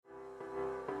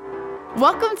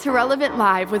Welcome to Relevant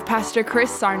Live with Pastor Chris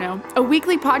Sarno, a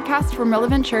weekly podcast from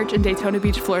Relevant Church in Daytona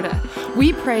Beach, Florida.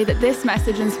 We pray that this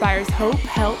message inspires hope,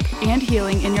 help, and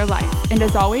healing in your life. And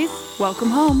as always, welcome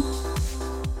home.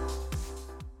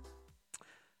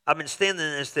 I've been standing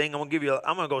in this thing. I'm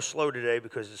gonna go slow today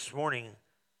because this morning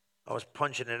I was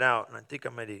punching it out, and I think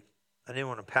I didn't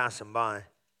want to pass them by.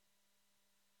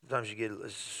 Sometimes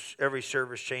every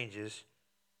service changes.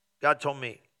 God told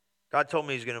me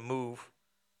He's gonna move.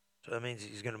 So that means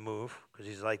He's going to move because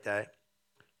He's like that.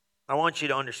 I want you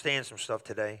to understand some stuff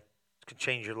today. It can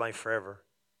change your life forever.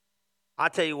 I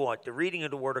tell you what, the reading of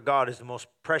the Word of God is the most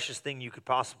precious thing you could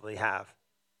possibly have.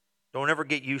 Don't ever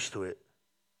get used to it.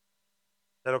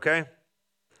 Is that okay?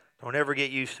 Don't ever get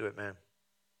used to it, man.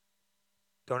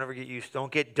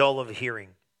 Don't get dull of hearing.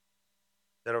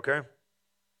 Is that okay?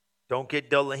 Don't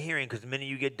get dull of hearing, because the minute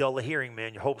you get dull of hearing,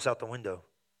 man, your hope's out the window.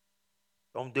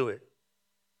 Don't do it.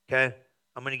 Okay?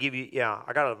 I'm going to give you,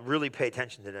 I got to really pay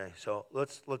attention today. So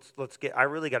let's I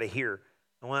really got to hear.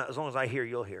 And as long as I hear,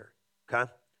 you'll hear. Okay?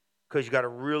 Because you got to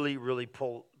really, really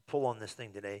pull on this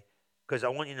thing today. Because I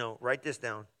want you to know, write this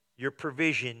down. Your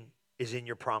provision is in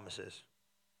your promises.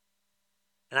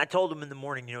 And I told him in the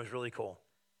morning, it was really cool.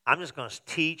 I'm just going to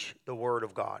teach the Word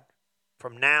of God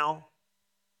from now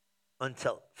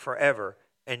until forever.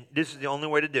 And this is the only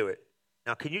way to do it.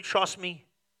 Now, can you trust me?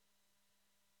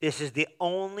 This is the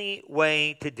only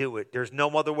way to do it. There's no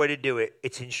other way to do it.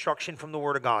 It's instruction from the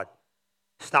Word of God.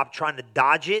 Stop trying to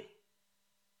dodge it.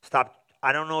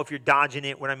 I don't know if you're dodging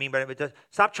it, what I mean by it.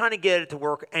 Stop trying to get it to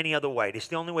work any other way. This is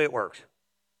the only way it works.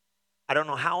 I don't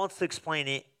know how else to explain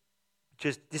it.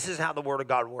 Just this is how the Word of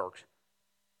God works.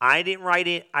 I didn't write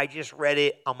it. I just read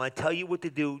it. I'm going to tell you what to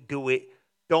do. Do it.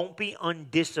 Don't be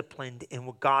undisciplined in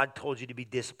what God told you to be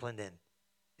disciplined in.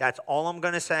 That's all I'm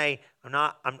going to say.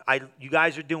 You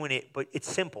guys are doing it, but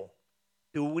it's simple.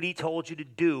 Do what He told you to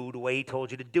do the way He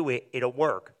told you to do it. It'll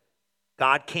work.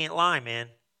 God can't lie, man.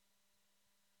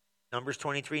 Numbers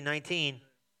 23:19.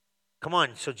 Come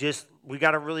on. So we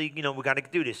got to really, we got to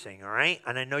do this thing, all right?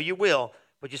 And I know you will,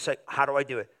 but just like, how do I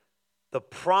do it? The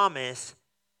promise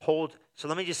holds. So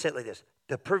let me just say it like this.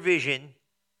 The provision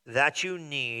that you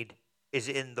need is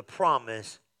in the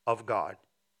promise of God.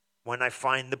 When I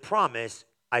find the promise,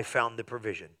 I found the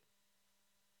provision.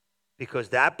 Because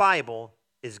that Bible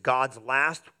is God's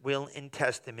last will and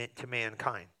testament to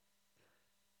mankind.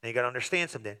 Now you got to understand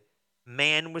something.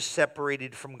 Man was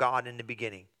separated from God in the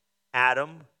beginning.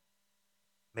 Adam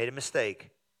made a mistake.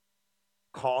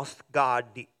 Cost God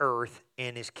the earth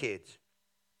and his kids.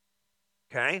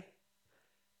 Okay?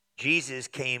 Jesus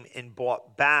came and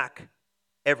bought back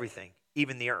everything,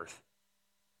 even the earth.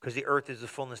 Because the earth is the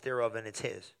fullness thereof and it's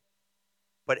His.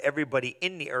 But everybody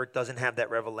in the earth doesn't have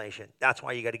that revelation. That's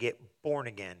why you got to get born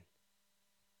again.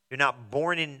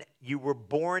 You were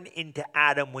born into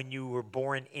Adam when you were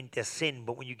born into sin,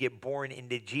 but when you get born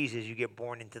into Jesus, you get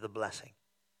born into the blessing.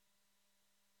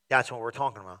 That's what we're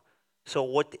talking about. So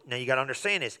now you got to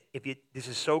understand this. This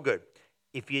is so good.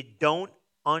 If you don't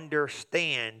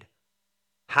understand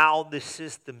how the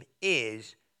system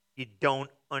is, you don't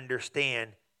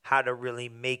understand how to really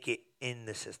make it in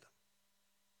the system.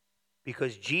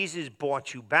 Because Jesus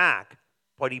bought you back,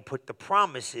 but He put the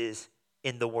promises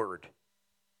in the Word.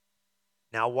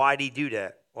 Now, why did He do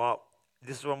that? Well,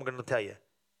 this is what I'm going to tell you.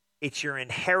 It's your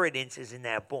inheritance is in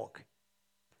that book.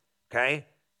 Okay?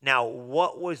 Now,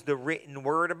 what was the written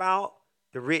Word about?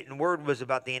 The written Word was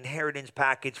about the inheritance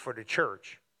package for the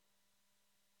church.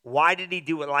 Why did He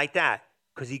do it like that?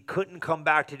 Because He couldn't come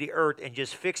back to the earth and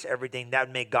just fix everything. That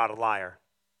would make God a liar.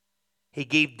 He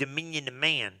gave dominion to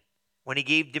man. When He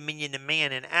gave dominion to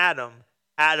man and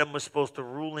Adam was supposed to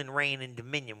rule and reign in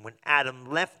dominion. When Adam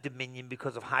left dominion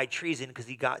because of high treason, because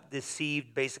he got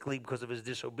deceived basically because of his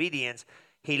disobedience,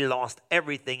 he lost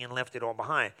everything and left it all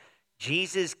behind.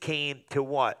 Jesus came to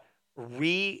what?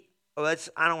 I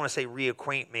don't want to say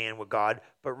reacquaint man with God,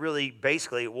 but really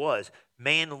basically it was.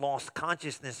 Man lost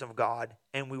consciousness of God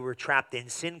and we were trapped in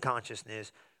sin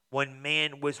consciousness when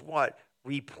man was what?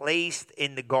 Replaced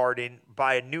in the garden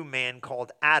by a new man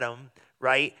called Adam,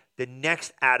 right? The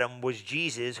next Adam was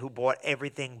Jesus, who brought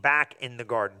everything back in the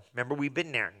garden. Remember, we've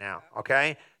been there now,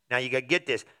 okay? Now you got to get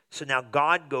this. So now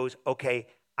God goes, okay,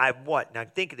 I've what? Now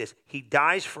think of this. He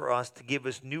dies for us to give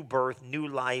us new birth, new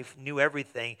life, new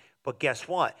everything. But guess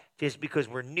what? Just because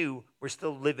we're new, we're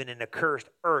still living in a cursed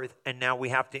earth, and now we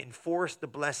have to enforce the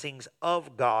blessings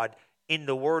of God in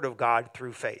the Word of God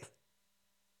through faith.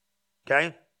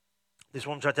 Okay? This is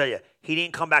what I'm trying to tell you. He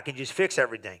didn't come back and just fix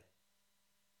everything.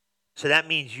 So that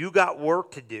means you got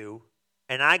work to do,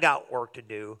 and I got work to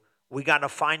do. We got to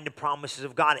find the promises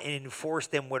of God and enforce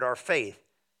them with our faith.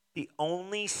 The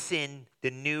only sin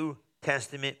the New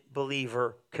Testament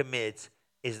believer commits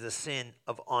is the sin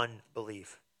of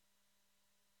unbelief.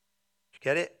 Did you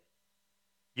get it?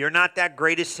 You're not that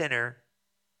great a sinner.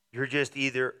 You're just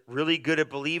either really good at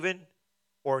believing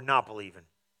or not believing.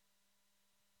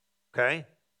 Okay?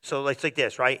 So it's like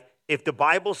this, right? If the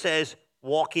Bible says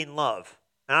walk in love,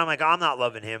 and I'm like, I'm not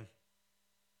loving him.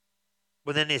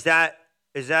 Well, then is that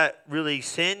really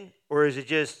sin, or is it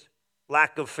just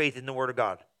lack of faith in the Word of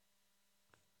God?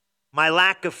 My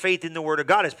lack of faith in the Word of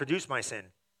God has produced my sin.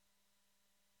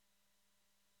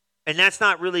 And that's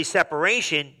not really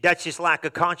separation. That's just lack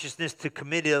of consciousness to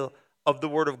committal of the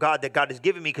Word of God that God has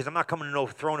given me, because I'm not coming to no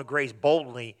throne of grace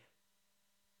boldly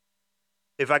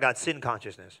if I got sin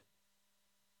consciousness.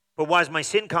 But why is my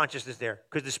sin consciousness there?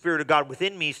 Because the Spirit of God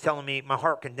within me is telling me my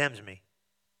heart condemns me.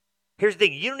 Here's the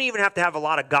thing. You don't even have to have a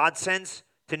lot of God sense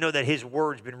to know that His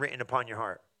Word's been written upon your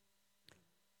heart.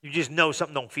 You just know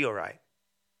something don't feel right.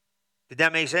 Did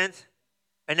that make sense?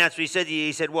 And that's what He said to you.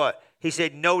 He said what? He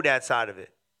said, know that side of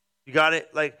it. You got it?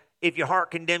 Like, if your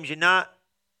heart condemns you not,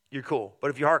 you're cool.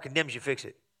 But if your heart condemns you, fix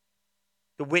it.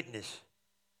 The witness.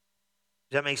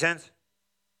 Does that make sense?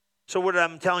 So what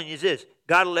I'm telling you is this.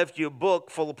 God left you a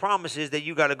book full of promises that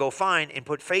you got to go find and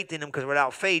put faith in them, because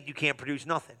without faith, you can't produce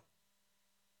nothing.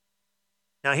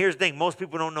 Now, here's the thing. Most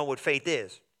people don't know what faith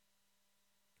is.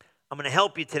 I'm going to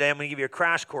help you today. I'm going to give you a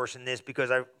crash course in this, because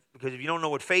if you don't know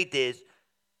what faith is,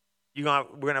 we're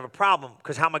going to have a problem,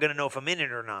 because how am I going to know if I'm in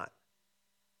it or not?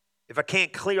 If I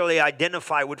can't clearly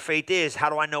identify what faith is, how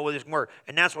do I know whether it's going to work?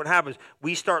 And that's what happens.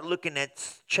 We start looking at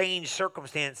changed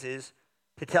circumstances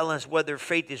to tell us whether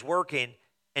faith is working.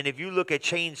 And if you look at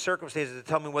changed circumstances to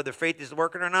tell me whether faith is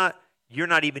working or not, you're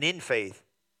not even in faith.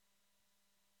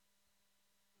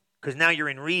 Because now you're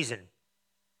in reason.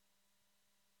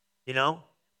 You know?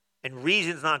 And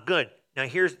reason's not good. Now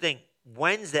here's the thing.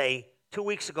 2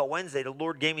 weeks ago, Wednesday, the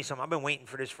Lord gave me something. I've been waiting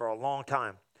for this for a long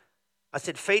time. I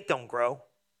said, faith don't grow.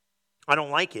 I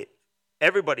don't like it.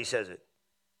 Everybody says it.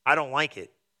 I don't like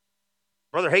it.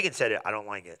 Brother Hagin said it. I don't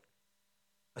like it.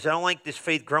 I said, I don't like this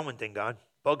faith growing thing, God.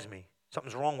 Bugs me.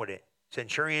 Something's wrong with it.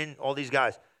 Centurion, all these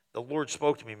guys. The Lord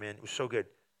spoke to me, man. It was so good.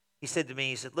 He said to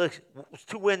me, he said, look, it was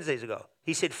 2 Wednesdays ago.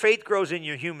 He said, faith grows in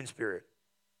your human spirit.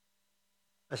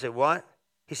 I said, what?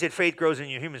 He said, faith grows in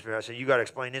your human spirit. I said, you got to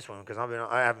explain this one, because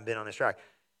I haven't been on this track.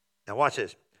 Now watch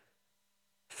this.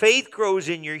 Faith grows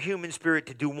in your human spirit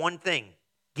to do one thing: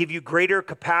 give you greater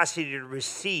capacity to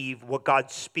receive what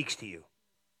God speaks to you.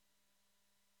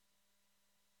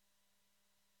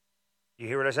 You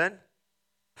hear what I said?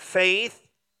 Faith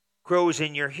grows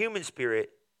in your human spirit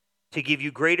to give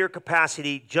you greater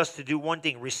capacity just to do one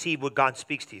thing: receive what God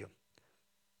speaks to you.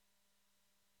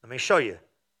 Let me show you.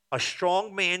 A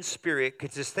strong man's spirit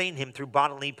could sustain him through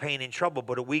bodily pain and trouble,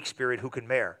 but a weak spirit who can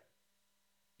bear?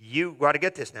 You got to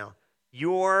get this now.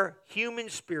 Your human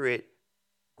spirit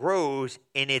grows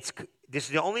in this is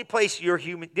the only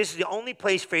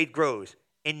place faith grows,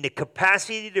 in the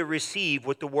capacity to receive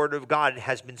what the Word of God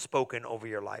has been spoken over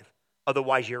your life.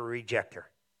 Otherwise, you're a rejecter.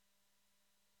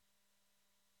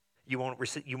 You won't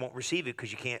receive it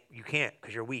because you can't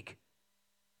because you're weak.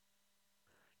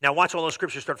 Now watch all those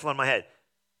scriptures start flowing in my head.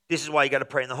 This is why you got to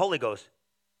pray in the Holy Ghost.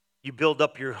 You build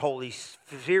up your Holy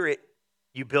Spirit.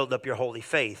 You build up your holy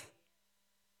faith.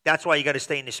 That's why you got to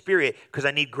stay in the Spirit, because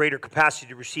I need greater capacity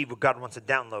to receive what God wants to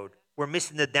download. We're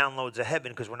missing the downloads of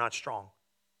heaven because we're not strong.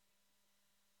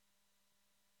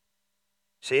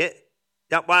 See it?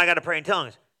 That's why I got to pray in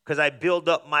tongues, because I build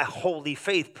up my holy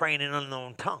faith praying in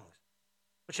unknown tongues.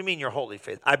 What you mean your holy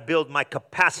faith? I build my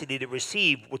capacity to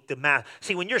receive with the math.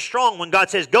 See, when you're strong, when God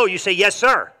says go, you say yes,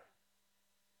 sir.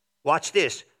 Watch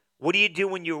this. What do you do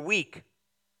when you're weak?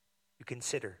 You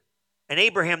consider. And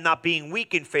Abraham, not being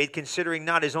weak in faith, considering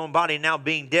not his own body now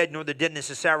being dead, nor the deadness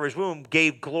of Sarah's womb,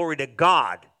 gave glory to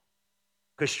God.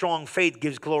 Because strong faith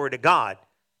gives glory to God,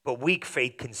 but weak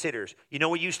faith considers. You know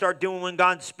what you start doing when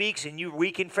God speaks and you're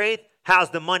weak in faith? How's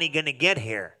the money going to get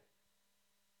here?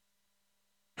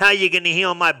 How are you going to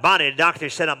heal my body? The doctor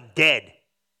said I'm dead.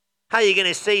 How are you going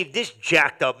to save this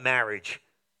jacked up marriage?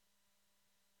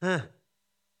 Huh?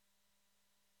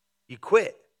 You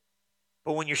quit.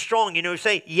 But when you're strong, you know,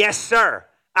 say, yes, sir.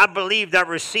 I believed, I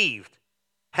received.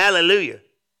 Hallelujah.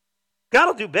 God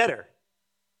will do better.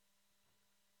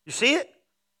 You see it?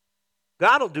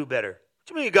 God will do better.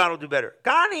 What do you mean God will do better?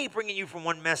 God ain't bringing you from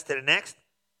one mess to the next.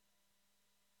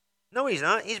 No, he's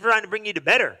not. He's trying to bring you to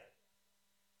better.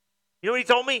 You know what he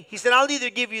told me? He said, I'll either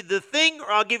give you the thing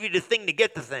or I'll give you the thing to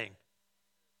get the thing.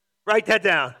 Write that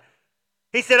down.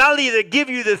 He said, I'll either give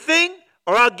you the thing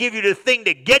or I'll give you the thing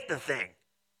to get the thing.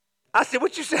 I said,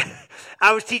 what you said?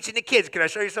 I was teaching the kids. Can I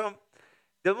show you something?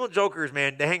 The little jokers,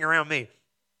 man, they hang around me.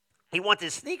 He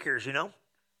wanted sneakers, you know.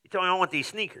 He told me, I want these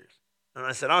sneakers. And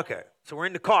I said, okay. So we're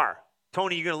in the car.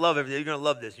 Tony, you're going to love it. You're going to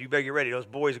love this. You better get ready. Those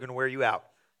boys are going to wear you out.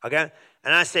 Okay?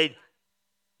 And I said,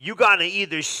 you got to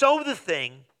either sow the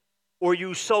thing or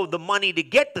you sow the money to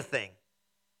get the thing.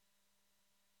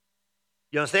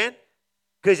 You understand?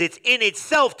 Because it's in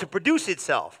itself to produce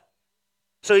itself.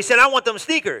 So he said, I want them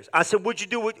sneakers. I said, what do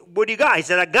you got? He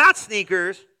said, I got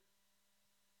sneakers.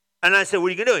 And I said, what are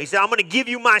you going to do? He said, I'm going to give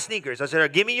you my sneakers. I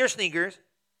said, give me your sneakers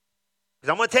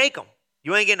because I'm going to take them.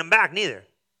 You ain't getting them back neither.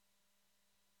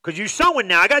 Because you're sowing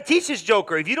now. I got to teach this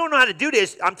joker. If you don't know how to do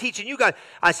this, I'm teaching you guys.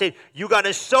 I said, you got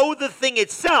to sow the thing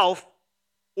itself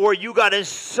or you got to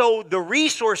sow the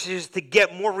resources to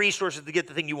get more resources to get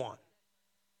the thing you want.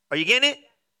 Are you getting it?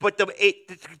 But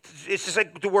it's just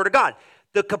like the word of God.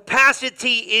 The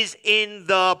capacity is in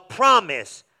the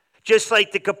promise, just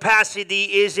like the capacity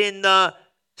is in the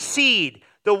seed.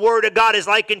 The word of God is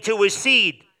likened to a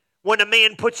seed. When a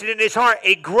man puts it in his heart,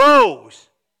 it grows.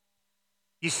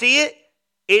 You see it?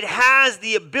 It has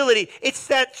the ability. It's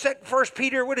that 1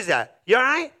 Peter, what is that? You all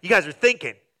right? You guys are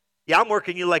thinking. Yeah, I'm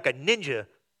working you like a ninja.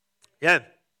 Yeah.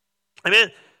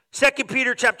 Amen. 2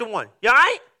 Peter chapter 1. You all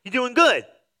right? You doing good?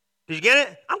 Did you get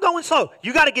it? I'm going slow.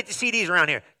 You got to get the CDs around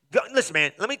here. Listen,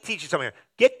 man, let me teach you something here.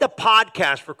 Get the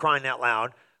podcast, for crying out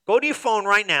loud. Go to your phone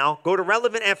right now. Go to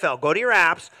Relevant FL. Go to your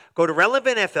apps. Go to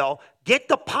Relevant FL. Get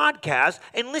the podcast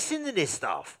and listen to this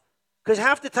stuff. Because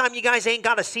half the time you guys ain't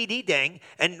got a CD dang,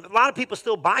 and a lot of people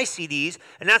still buy CDs,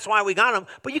 and that's why we got them.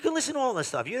 But you can listen to all this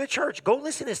stuff. You're the church. Go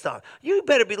listen to stuff. You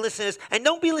better be listening to this, and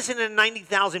don't be listening to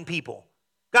 90,000 people.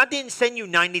 God didn't send you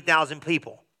 90,000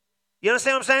 people. You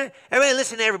understand what I'm saying? Everybody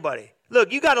listen to everybody.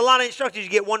 Look, you got a lot of instructions.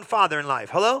 You get one father in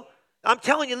life. Hello? I'm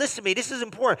telling you, listen to me. This is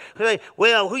important. Like,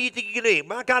 well, who you think you're going to be?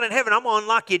 My God in heaven, I'm going to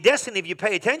unlock your destiny if you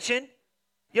pay attention.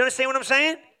 You understand what I'm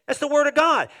saying? That's the word of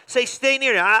God. Say, stay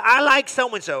near it. I like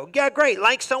so-and-so. Yeah, great.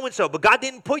 Like so-and-so. But God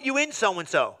didn't put you in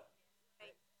so-and-so.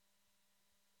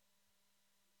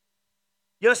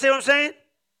 You understand what I'm saying?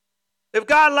 If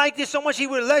God liked it so much, he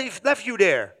would have left you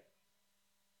there.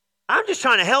 I'm just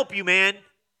trying to help you, man.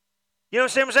 You know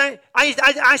what I'm saying?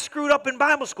 I screwed up in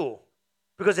Bible school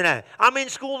because of that. I'm in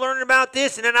school learning about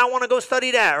this, and then I want to go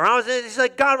study that. Or it's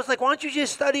like God was like, why don't you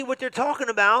just study what they're talking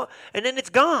about, and then it's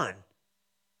gone.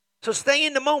 So stay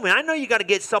in the moment. I know you got to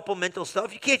get supplemental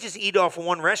stuff. You can't just eat off of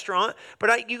one restaurant.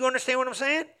 But you understand what I'm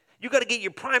saying? You got to get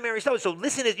your primary stuff. So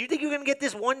listen, you think you're going to get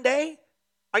this one day?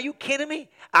 Are you kidding me?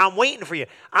 I'm waiting for you.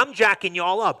 I'm jacking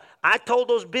y'all up. I told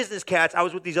those business cats, I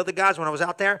was with these other guys when I was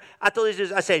out there. I told these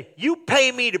dudes, I said, you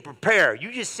pay me to prepare.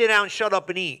 You just sit down, shut up,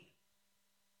 and eat.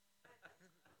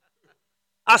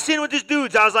 I was sitting with these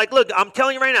dudes. I was like, look, I'm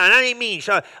telling you right now, and I didn't mean.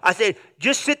 I said,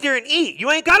 just sit there and eat. You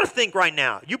ain't got to think right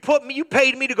now. You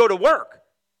paid me to go to work.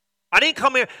 I didn't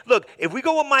come here. Look, if we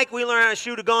go with Mike, we learn how to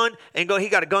shoot a gun and go, he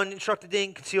got a gun instructor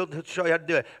thing, concealed to show you how to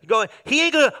do it. He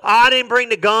ain't going to, I didn't bring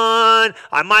the gun.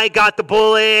 I might got the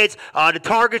bullets. The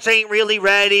targets ain't really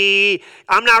ready.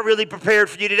 I'm not really prepared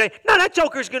for you today. No, that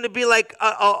joker's going to be like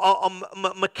a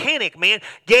mechanic, man.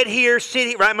 Get here, sit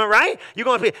here, right? Am I right? You're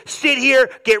going to sit here,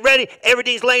 get ready.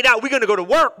 Everything's laid out. We're going to go to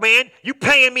work, man. You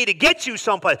paying me to get you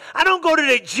someplace. I don't go to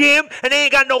the gym and they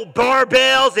ain't got no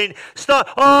barbells and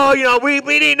stuff. Oh, we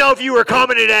didn't know if you were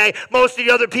coming today. Most of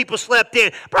the other people slept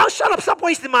in. Bro, shut up. Stop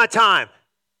wasting my time.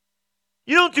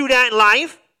 You don't do that in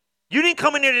life. You didn't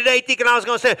come in here today thinking I was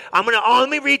going to say, let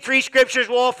me read 3 scriptures.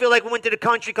 We'll all feel like we went to the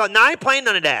country club. No, I ain't playing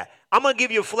none of that. I'm going to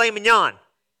give you a filet mignon.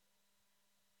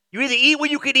 You either eat what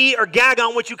you could eat or gag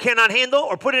on what you cannot handle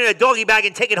or put it in a doggy bag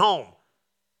and take it home.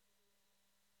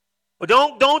 But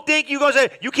don't think you're going to say,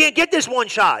 you can't get this one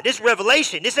shot. This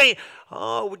revelation. This ain't,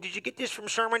 did you get this from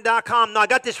sermon.com? No, I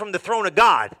got this from the throne of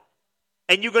God.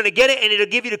 And you're going to get it, and it'll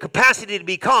give you the capacity to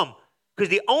become. Because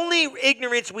the only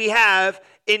ignorance we have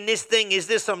in this thing is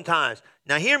this sometimes.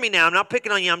 Now, hear me now. I'm not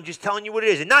picking on you. I'm just telling you what it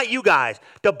is. And not you guys.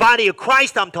 The body of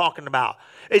Christ I'm talking about.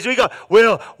 Is we go,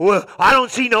 well, I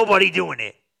don't see nobody doing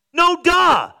it. No,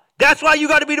 duh. That's why you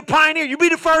got to be the pioneer. You be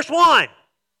the first one.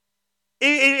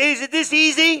 Is it this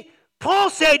easy? Paul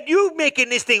said, you making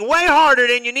this thing way harder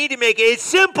than you need to make it. It's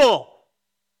simple.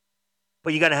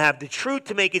 But you got to have the truth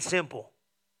to make it simple.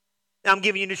 Now, I'm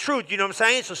giving you the truth, you know what I'm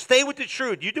saying? So stay with the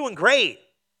truth. You're doing great.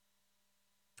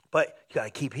 But you got to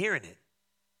keep hearing it.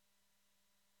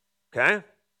 Okay?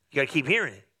 You got to keep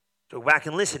hearing it. So go back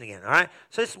and listen again, all right?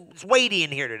 So it's weighty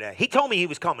in here today. He told me he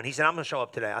was coming. He said, I'm going to show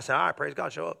up today. I said, all right, praise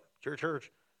God, show up. It's your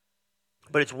church.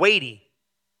 But it's weighty.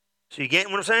 So you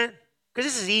getting what I'm saying?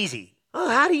 Because this is easy. Oh,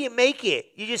 how do you make it?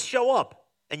 You just show up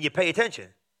and you pay attention.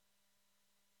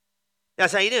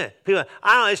 That's how you do it. People,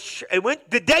 I don't know.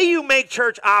 The day you make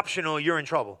church optional, you're in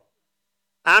trouble.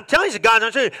 I'm telling you, God's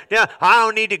not true. Yeah, I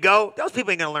don't need to go. Those people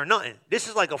ain't going to learn nothing. This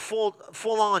is like a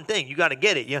full-on thing. You got to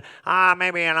get it.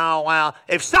 Maybe, well,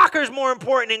 if soccer's more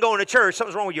important than going to church,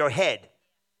 something's wrong with your head.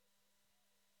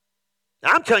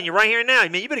 I'm telling you right here and now,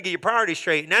 man, you better get your priorities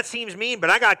straight. And that seems mean,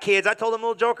 but I got kids. I told them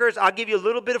little jokers, I'll give you a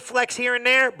little bit of flex here and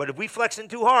there, but if we flexing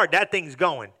too hard, that thing's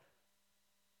going.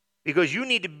 Because you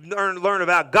need to learn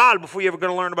about God before you're ever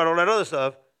going to learn about all that other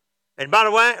stuff. And by the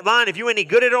way, Lon, if you ain't any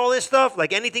good at all this stuff,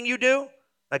 like anything you do,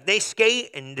 like they skate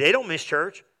and they don't miss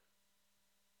church.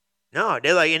 No,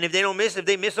 they're like, and if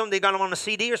they miss them, they got them on a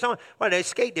CD or something. Well, they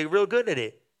skate, they're real good at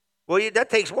it. Well, that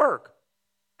takes work.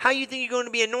 How you think you're going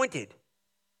to be anointed?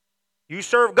 You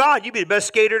serve God, you be the best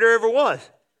skater there ever was.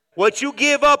 What you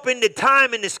give up in the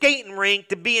time in the skating rink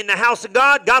to be in the house of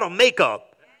God, God will make up.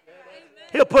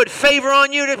 He'll put favor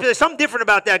on you. There's something different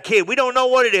about that kid. We don't know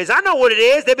what it is. I know what it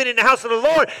is. They've been in the house of the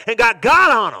Lord and got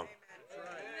God on them.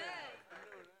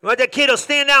 But that kid will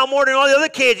stand out more than all the other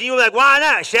kids. And you're like, why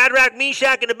not? Shadrach,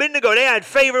 Meshach, and Abednego, they had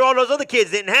favor all those other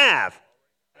kids didn't have.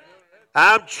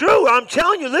 I'm true. I'm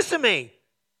telling you, listen to me.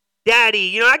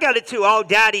 Daddy, I got it too. Oh,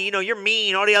 Daddy, you're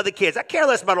mean, all the other kids. I care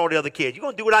less about all the other kids. You're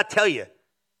going to do what I tell you.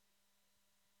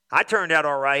 I turned out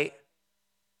all right.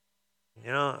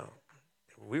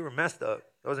 We were messed up.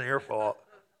 It wasn't your fault.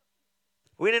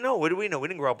 We didn't know. What did we know? We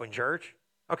didn't grow up in church.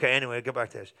 Okay, anyway, go back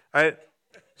to this. All right.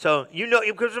 So,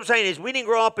 because what I'm saying is we didn't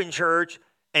grow up in church,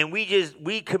 and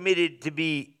we committed to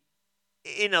be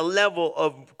in a level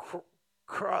of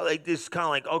like this kind of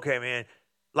like, okay, man,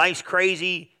 life's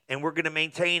crazy, and we're going to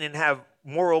maintain and have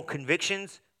moral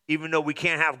convictions, even though we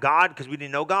can't have God because we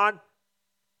didn't know God.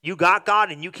 You got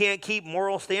God, and you can't keep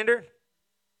moral standard?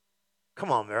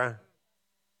 Come on, man.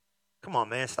 Come on,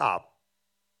 man, stop.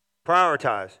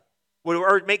 Prioritize.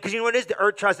 Because you know what it is? The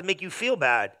earth tries to make you feel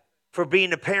bad for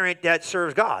being a parent that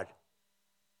serves God.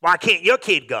 Why can't your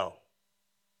kid go?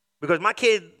 Because my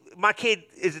kid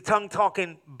is a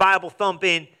tongue-talking,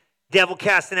 Bible-thumping,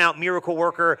 devil-casting out miracle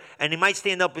worker, and he might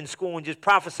stand up in school and just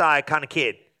prophesy kind of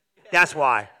kid. That's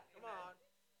why.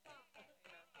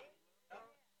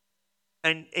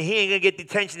 And he ain't going to get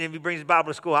detention if he brings the Bible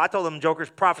to school. I told them, jokers,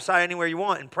 prophesy anywhere you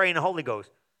want and pray in the Holy Ghost.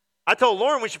 I told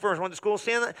Lauren when she first went to school,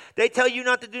 they tell you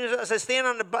not to do this. I said,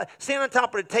 stand on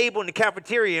top of the table in the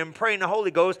cafeteria and pray in the Holy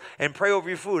Ghost and pray over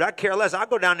your food. I care less. I'll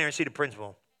go down there and see the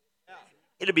principal.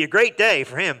 It'll be a great day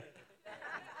for him.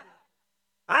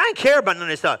 I didn't care about none of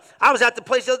this stuff. I was at the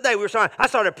place the other day. I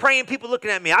started praying, people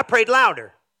looking at me. I prayed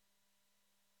louder.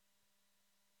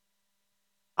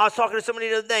 I was talking to somebody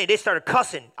the other day. They started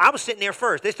cussing. I was sitting there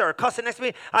first. They started cussing next to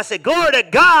me. I said, glory to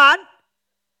God.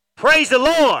 Praise the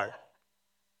Lord.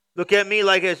 Look at me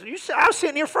like this. I was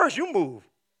sitting here first. You move.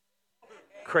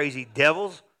 Crazy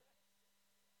devils.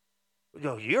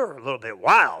 You're a little bit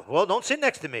wild. Well, don't sit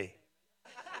next to me.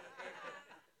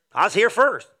 I was here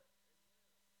first.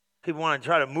 People want to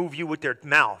try to move you with their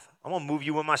mouth. I'm going to move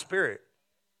you with my spirit.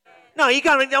 No,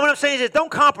 what I'm saying is don't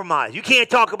compromise. You can't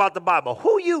talk about the Bible.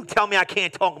 Who you tell me I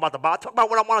can't talk about the Bible? Talk about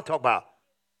what I want to talk about.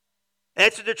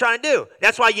 That's what they're trying to do.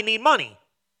 That's why you need money.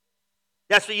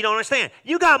 That's what you don't understand.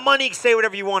 You got money, you can say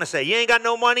whatever you want to say. You ain't got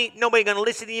no money, nobody going to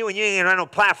listen to you, and you ain't going to have no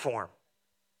platform.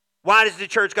 Why does the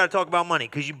church got to talk about money?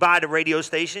 Because you buy the radio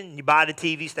station, you buy the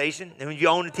TV station, and when you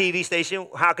own the TV station,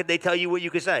 how could they tell you what you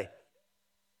could say?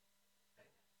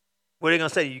 What are they going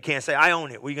to say? You can't say, I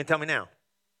own it. What are you going to tell me now?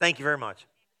 Thank you very much.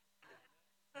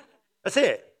 That's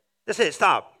it. That's it.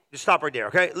 Stop. Just stop right there,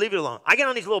 okay? Leave it alone. I get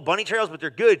on these little bunny trails, but they're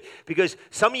good because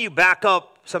some of you back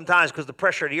up sometimes because of the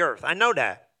pressure of the earth. I know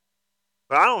that.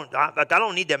 But I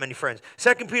don't need that many friends.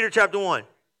 2 Peter chapter 1.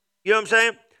 You know what I'm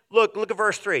saying? Look at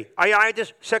verse 3. Are you all right with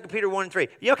this? 2 Peter 1 and 3.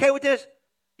 You okay with this?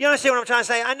 You understand what I'm trying to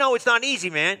say? I know it's not easy,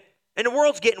 man. And the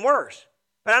world's getting worse.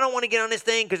 But I don't want to get on this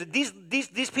thing because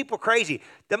these people are crazy.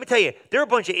 Let me tell you, they're a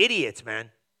bunch of idiots, man.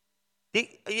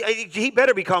 He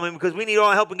better be coming because we need all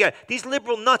the help we get. These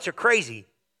liberal nuts are crazy.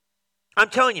 I'm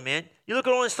telling you, man. You look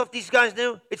at all the stuff these guys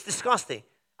do, it's disgusting.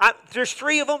 There's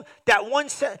 3 of them. That one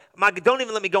don't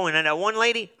even let me go in. And that one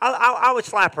lady, I would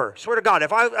slap her. Swear to God,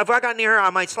 if I got near her,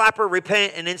 I might slap her,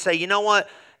 repent, and then say, you know what?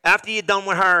 After you're done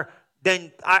with her,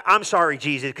 then I'm sorry,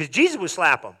 Jesus, because Jesus would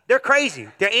slap them. They're crazy.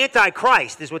 They're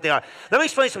anti-Christ is what they are. Let me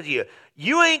explain something to you.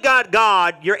 You ain't got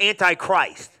God. You're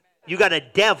anti-Christ. You got a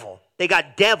devil. They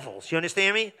got devils. You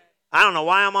understand me? I don't know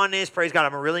why I'm on this. Praise God.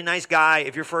 I'm a really nice guy.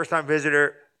 If you're a first-time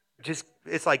visitor,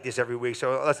 it's like this every week.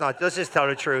 So let's just tell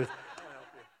the truth.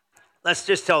 Let's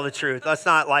just tell the truth. Let's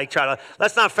not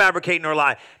let's not fabricate nor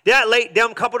lie.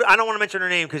 Them couple, I don't want to mention her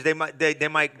name because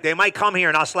they might come here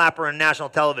and I'll slap her on national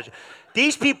television.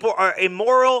 These people are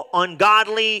immoral,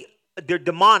 ungodly, they're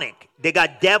demonic. They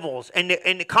got devils, and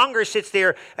the Congress sits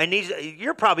there, and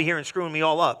you're probably hearing screwing me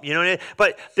all up, you know what I mean?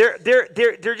 But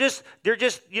they're just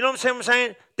you know what I'm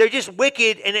saying? They're just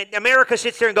wicked, and America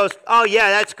sits there and goes, oh yeah,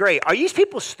 that's great. Are these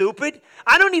people stupid?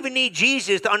 I don't even need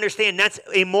Jesus to understand that's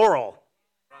immoral.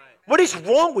 Right. What is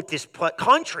wrong with this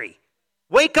country?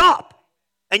 Wake up,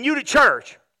 and you the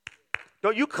church.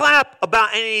 Don't you clap about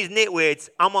any of these nitwits,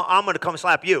 I'm going to come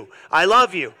slap you. I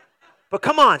love you. But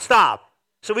come on, stop.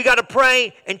 So we got to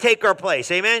pray and take our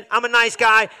place. Amen? I'm a nice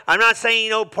guy. I'm not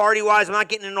saying, party-wise. I'm not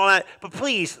getting into all that. But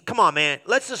please, come on, man.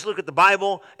 Let's just look at the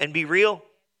Bible and be real.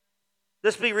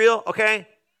 Let's be real, okay?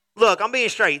 Look, I'm being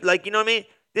straight. Like, you know what I mean?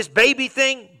 This baby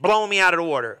thing blowing me out of the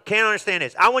water. Can't understand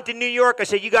this. I went to New York. I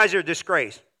said, you guys are a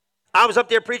disgrace. I was up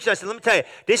there preaching. I said, let me tell you,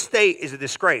 this state is a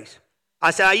disgrace.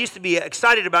 I said, I used to be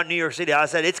excited about New York City. I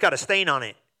said, it's got a stain on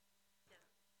it.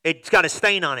 It's got a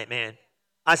stain on it, man.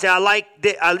 I said,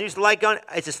 I used to like it.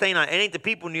 It's a stain on it. It ain't the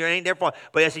people in New York. It ain't their fault.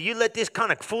 But I said, you let this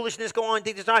kind of foolishness go on.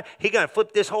 Think this time. He got to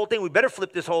flip this whole thing. We better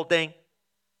flip this whole thing.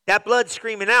 That blood's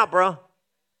screaming out, bro.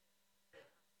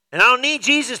 And I don't need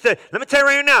Jesus to, let me tell you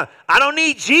right now, I don't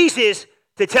need Jesus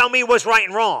to tell me what's right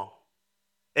and wrong.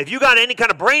 If you got any kind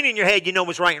of brain in your head, you know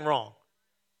what's right and wrong.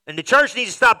 And the church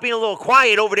needs to stop being a little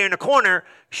quiet over there in the corner,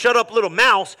 shut up little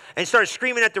mouse, and start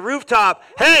screaming at the rooftop,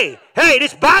 hey,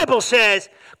 this Bible says,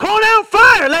 call down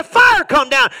fire, let fire come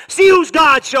down, see whose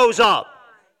God shows up.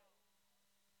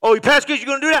 Oh, Pastor Chris, you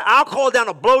going to do that? I'll call down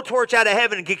a blowtorch out of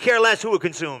heaven and could care less who it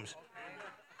consumes.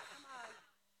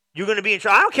 You're going to be in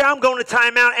trouble. I don't care, I'm going to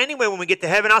timeout anyway when we get to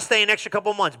heaven. I'll stay an extra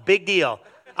couple months. Big deal.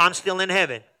 I'm still in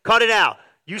heaven. Cut it out.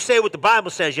 You say what the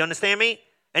Bible says, you understand me?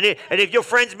 And if your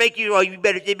friends make you, you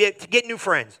better get new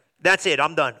friends. That's it.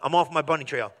 I'm done. I'm off my bunny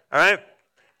trail. All right?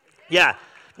 Yeah.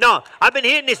 No, I've been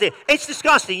hitting this thing. It's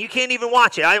disgusting. You can't even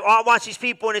watch it. I watch these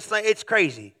people, and it's like it's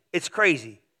crazy. It's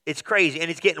crazy. It's crazy, and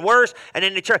it's getting worse. And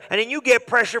then you get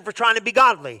pressure for trying to be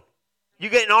godly. You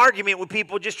get an argument with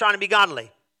people just trying to be godly.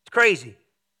 It's crazy.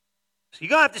 So you're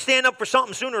gonna have to stand up for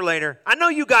something sooner or later. I know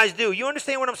you guys do. You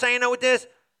understand what I'm saying though with this?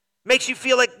 Makes you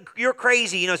feel like you're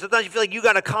crazy. Sometimes you feel like you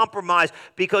got to compromise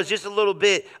because just a little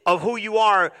bit of who you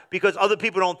are because other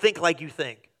people don't think like you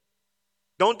think.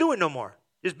 Don't do it no more.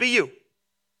 Just be you.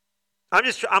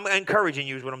 I'm encouraging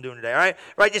you is what I'm doing today, all right?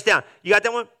 Write this down. You got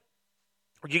that one?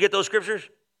 Did you get those scriptures?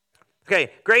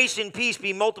 Okay. Grace and peace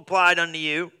be multiplied unto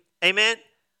you, amen,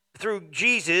 through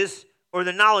Jesus or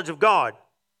the knowledge of God,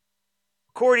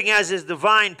 according as his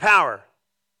divine power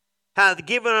hath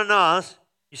given unto us.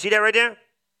 You see that right there?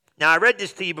 Now, I read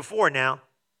this to you before now.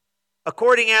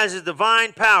 According as his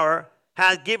divine power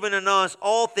hath given unto us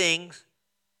all things,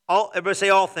 everybody say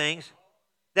all things,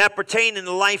 that pertain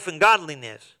unto life and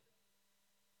godliness.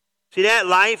 See that?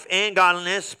 Life and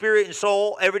godliness, spirit and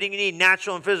soul, everything you need,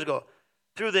 natural and physical,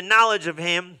 through the knowledge of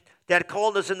him that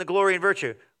called us into glory and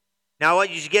virtue. Now, what,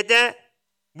 you should get that?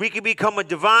 We can become a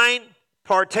divine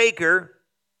partaker,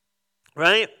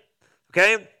 right?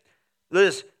 Okay?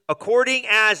 Listen. According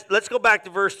as, let's go back to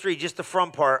verse 3, just the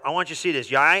front part. I want you to see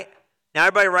this, you all right? Now,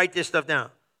 everybody write this stuff down,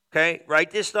 okay? Write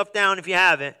this stuff down if you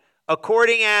haven't.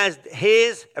 According as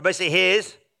his, everybody say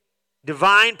his,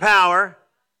 divine power,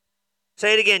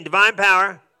 say it again, divine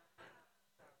power,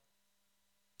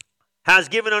 has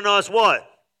given unto us what?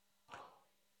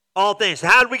 All things.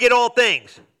 How did we get all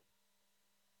things?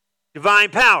 Divine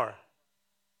power.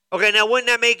 Okay, now wouldn't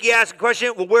that make you ask a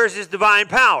question? Well, where's this divine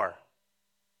power?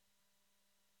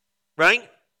 Right?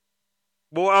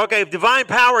 Well, okay, if divine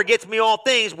power gets me all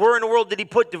things, where in the world did he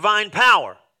put divine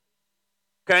power?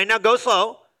 Okay, now go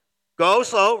slow. Go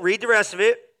slow. Read the rest of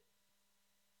it.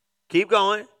 Keep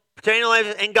going. Pertaining to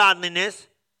life and godliness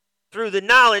through the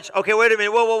knowledge. Okay, wait a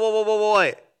minute.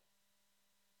 Whoa.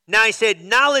 Now he said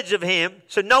knowledge of him.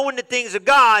 So knowing the things of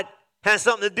God has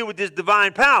something to do with this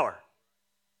divine power.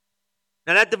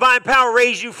 Now that divine power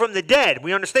raised you from the dead.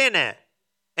 We understand that.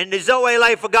 And the Zoe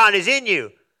life of God is in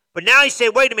you. But now he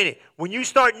said, wait a minute, when you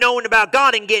start knowing about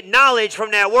God and get knowledge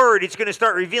from that word, it's going to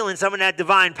start revealing some of that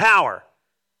divine power.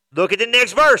 Look at the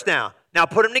next verse now. Now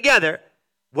put them together.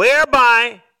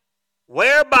 Whereby,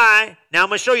 now I'm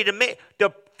going to show you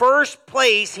the first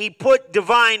place he put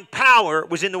divine power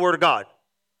was in the word of God.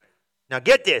 Now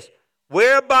get this.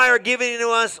 Whereby are given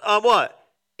to us what?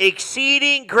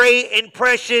 Exceeding great and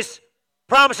precious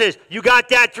promises. You got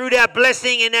that through that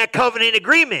blessing and that covenant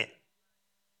agreement.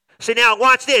 So now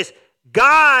watch this.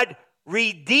 God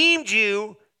redeemed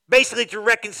you Basically, through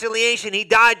reconciliation, he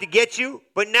died to get you,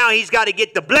 but now he's got to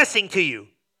get the blessing to you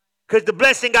because the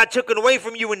blessing got taken away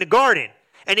from you in the garden.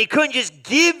 And he couldn't just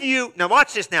give you, now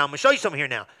watch this now, I'm going to show you something here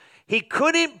now. He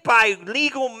couldn't, by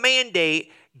legal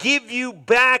mandate, give you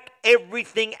back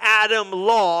everything Adam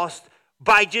lost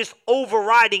by just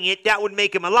overriding it. That would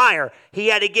make him a liar. He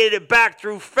had to get it back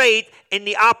through faith in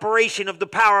the operation of the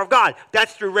power of God.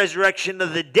 That's through resurrection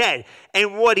of the dead.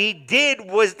 And what he did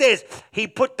was this. He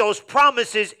put those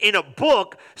promises in a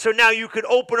book, so now you could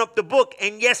open up the book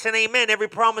and yes and amen, every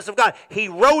promise of God. He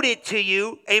wrote it to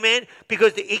you, amen,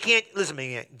 because he can't, listen to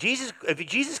me, if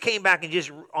Jesus came back and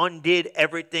just undid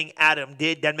everything Adam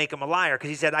did, that'd make him a liar, because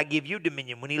he said, I give you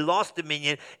dominion. When he lost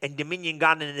dominion and dominion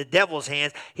got into the devil's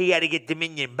hands, he had to get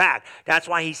dominion back. That's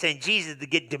why he sent Jesus to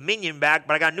get dominion back.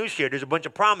 But I got news here. There's a bunch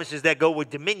of promises that go with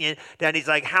dominion that he's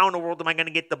like, how in the world am I going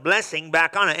to get the blessing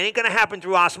back on it? It ain't going to happen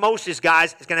through osmosis,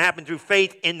 guys. It's going to happen through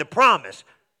faith in the promise.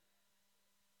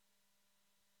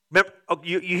 Remember,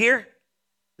 you hear?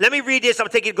 Let me read this. I'm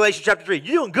taking Galatians chapter 3.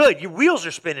 You're doing good. Your wheels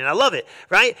are spinning. I love it,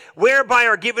 right? Whereby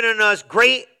are given unto us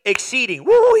great, exceeding.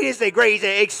 Woo, he didn't say great. He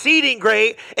said exceeding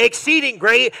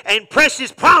great, and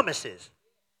precious promises.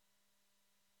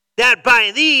 That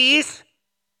by these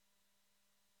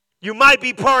you might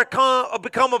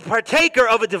become a partaker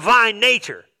of a divine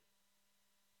nature.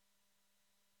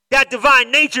 That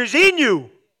divine nature is in you.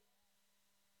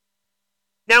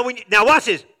 Now watch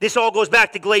this. This all goes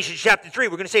back to Galatians chapter 3.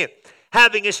 We're going to see it.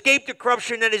 Having escaped the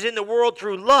corruption that is in the world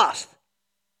through lust,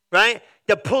 right?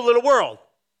 The pull of the world.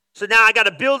 So now I got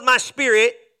to build my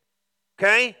spirit,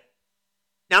 okay?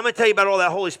 Now I'm going to tell you about all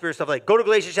that Holy Spirit stuff. Like, go to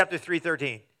Galatians chapter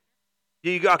 3:13.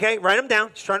 You go, okay? Write them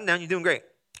down. Just write them down. You're doing great.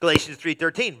 Galatians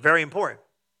 3:13. Very important.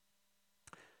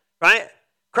 Right?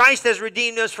 Christ has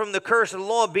redeemed us from the curse of the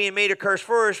law, being made a curse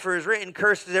for us, for it is written,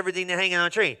 cursed is everything that hanging on a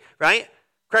tree. Right?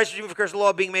 Christ redeemed from the curse of the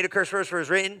law, being made a curse for us, for it is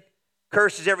written,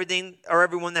 cursed is everything or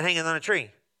everyone that hangeth on a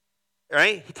tree.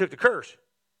 Right? He took the curse.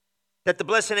 That the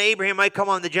blessing of Abraham might come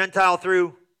on the Gentile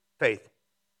through faith.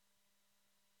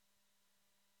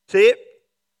 See it?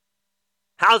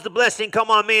 How's the blessing come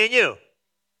on me and you?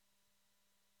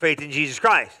 Faith in Jesus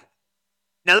Christ.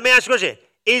 Now let me ask you a question.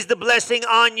 Is the blessing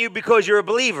on you because you're a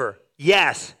believer?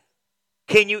 Yes.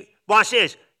 Can you, watch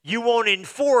this. You won't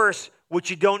enforce what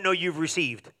you don't know you've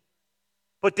received.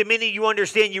 But the minute you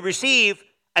understand you receive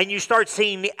and you start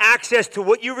seeing the access to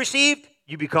what you received,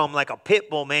 you become like a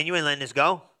pit bull, man. You ain't letting this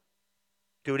go.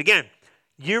 Do it again.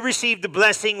 You received the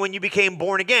blessing when you became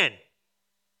born again.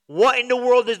 What in the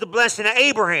world is the blessing of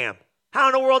Abraham? How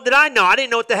in the world did I know? I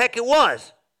didn't know what the heck it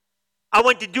was. I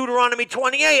went to Deuteronomy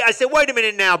 28. I said, wait a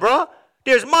minute now, bro.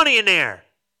 There's money in there.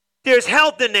 There's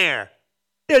health in there.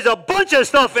 There's a bunch of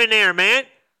stuff in there, man.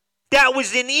 That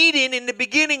was in Eden in the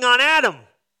beginning on Adam.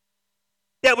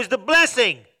 That was the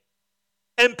blessing.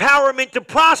 Empowerment to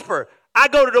prosper. I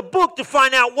go to the book to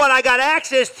find out what I got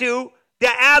access to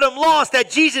that Adam lost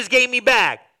that Jesus gave me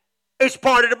back. It's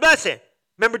part of the blessing.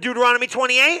 Remember Deuteronomy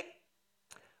 28?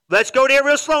 Let's go there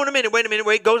real slow in a minute.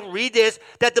 Wait, go read this.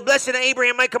 That the blessing of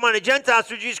Abraham might come on the Gentiles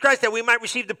through Jesus Christ, that we might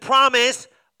receive the promise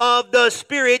of the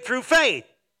Spirit through faith.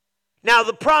 Now,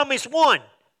 the promise one,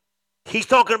 he's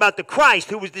talking about the Christ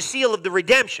who was the seal of the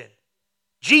redemption.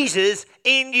 Jesus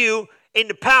in you, in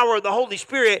the power of the Holy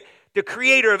Spirit, the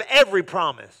creator of every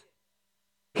promise.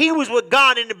 He was with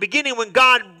God in the beginning when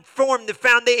God formed the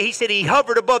foundation. He said he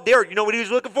hovered above the earth. You know what he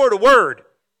was looking for? The Word.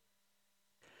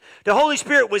 The Holy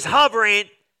Spirit was hovering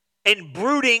and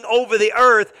brooding over the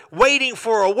earth, waiting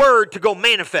for a word to go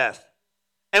manifest.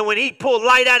 And when he pulled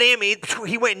light out of him,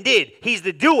 he went and did. He's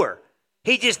the doer.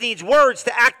 He just needs words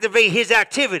to activate his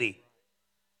activity.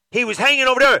 He was hanging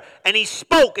over there, and he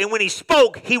spoke, and when he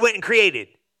spoke, he went and created.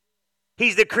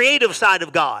 He's the creative side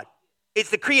of God. It's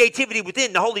the creativity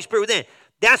within, the Holy Spirit within.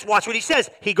 Watch what he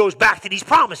says. He goes back to these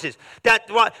promises.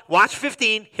 Watch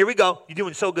 15. Here we go. You're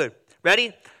doing so good.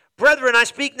 Ready? Brethren, I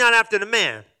speak not after the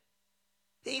man.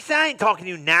 He said, I ain't talking to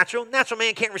you natural. Natural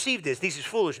man can't receive this. This is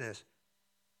foolishness.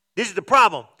 This is the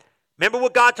problem. Remember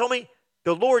what God told me?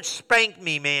 The Lord spanked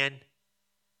me, man.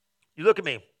 You look at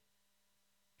me.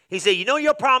 He said, you know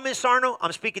your problem is, Sarno?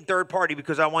 I'm speaking third party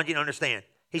because I want you to understand.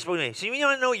 He spoke to me. So you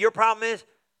want to know what your problem is?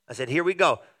 I said, here we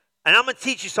go. And I'm going to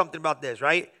teach you something about this,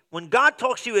 right? When God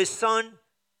talks to you as son,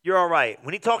 you're all right.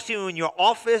 When he talks to you in your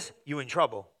office, you're in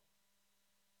trouble.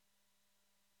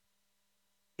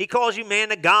 He calls you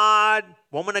man of God,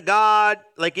 woman of God,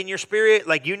 like in your spirit,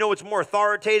 like you know it's more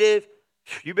authoritative.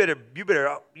 You better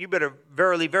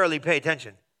verily, verily pay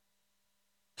attention.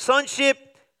 Sonship,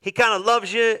 he kind of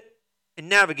loves you and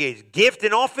navigates. Gift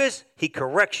in office, he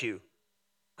corrects you.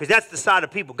 Because that's the side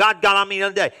of people. God got on me the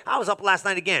other day. I was up last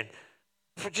night again.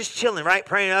 just chilling, right?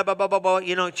 Praying, blah, blah, blah, blah,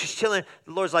 you know, just chilling.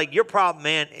 The Lord's like, your problem,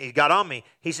 man, it got on me.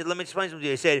 He said, let me explain something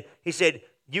to you. He said,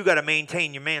 you got to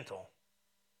maintain your mantle.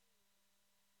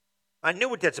 I knew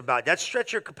what that's about. That's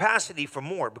stretch your capacity for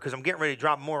more because I'm getting ready to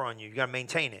drop more on you. You got to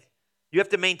maintain it. You have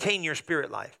to maintain your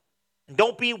spirit life. And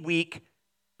don't be weak,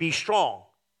 be strong.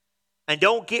 And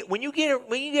don't get when you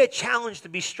get challenged to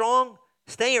be strong,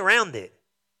 stay around it.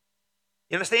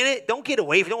 You understand it? Don't get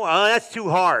away from it. Oh, that's too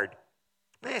hard.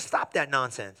 Man, stop that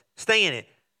nonsense. Stay in it.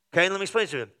 Okay, let me explain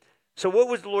to you. So what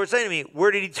was the Lord saying to me? Where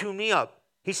did he tune me up?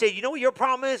 He said, you know what your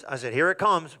problem is? I said, here it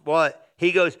comes. What?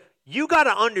 He goes, you got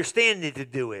to understand it to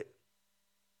do it.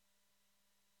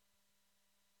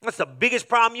 That's the biggest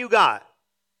problem you got.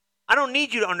 I don't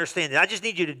need you to understand it. I just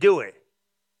need you to do it.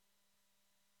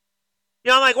 You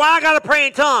know, I'm like, well, I got to pray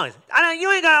in tongues.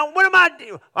 You ain't got to, what am I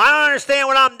doing? I don't understand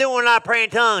what I'm doing when I pray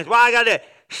in tongues. Why I got to,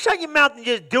 shut your mouth and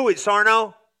just do it,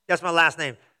 Sarno. That's my last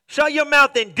name. Shut your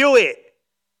mouth and do it.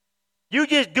 You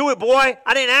just do it, boy.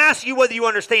 I didn't ask you whether you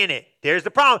understand it. There's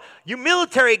the problem. You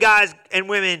military guys and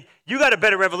women, you got a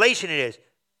better revelation of this.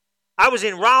 I was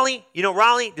in Raleigh. You know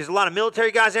Raleigh? There's a lot of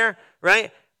military guys there,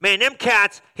 right? Man, them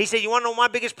cats, he said, you want to know what my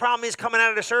biggest problem is coming out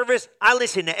of the service? I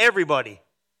listen to everybody.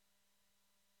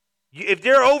 If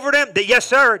they're over them, yes,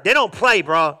 sir, they don't play,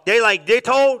 bro. They're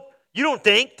told. You don't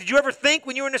think. Did you ever think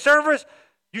when you were in the service?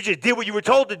 You just did what you were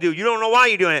told to do. You don't know why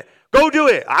you're doing it. Go do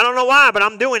it. I don't know why, but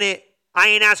I'm doing it. I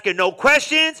ain't asking no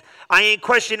questions. I ain't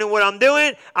questioning what I'm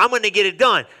doing. I'm going to get it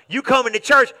done. You come into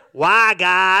church, why,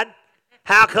 God?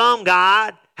 How come,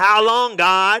 God? How long,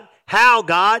 God? How,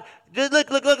 God? Look.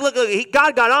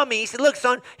 God got on me. He said, look,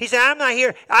 son. He said, I'm not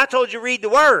here. I told you to read the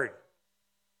word.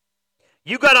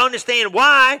 You got to understand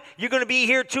why you're going to be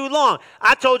here too long.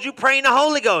 I told you pray in the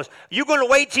Holy Ghost. You're going to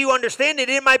wait till you understand it.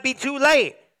 It might be too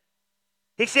late.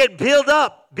 He said, build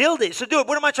up, build it. So do it.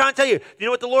 What am I trying to tell you? You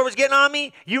know what the Lord was getting on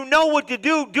me? You know what to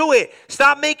do. Do it.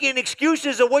 Stop making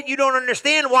excuses of what you don't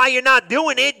understand, why you're not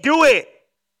doing it. Do it.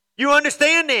 You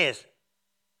understand this.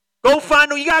 Go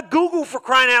find, you got Google for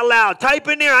crying out loud. Type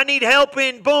in there, I need help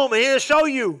in, boom, and it'll show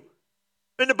you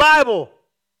in the Bible.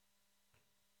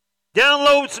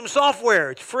 Download some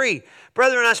software. It's free.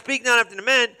 Brethren, I speak not after the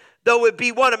men, though it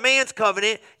be what a man's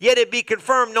covenant, yet it be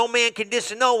confirmed no man can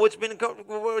disannul what's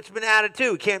been added to.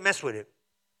 You can't mess with it.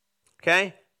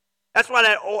 Okay? That's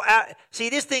why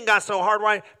this thing got so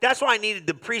hardwired. That's why I needed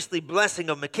the priestly blessing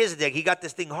of Melchizedek. He got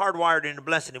this thing hardwired in the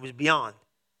blessing. It was beyond.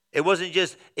 It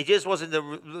just wasn't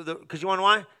because you want to know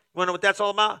why? You want to know what that's all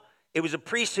about? It was a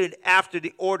priesthood after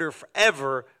the order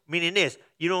forever, meaning this,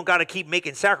 you don't got to keep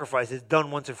making sacrifices,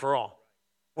 done once and for all.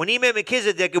 When he made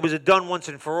Melchizedek, it was a done once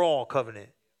and for all covenant.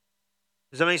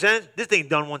 Does that make sense? This thing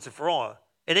done once and for all.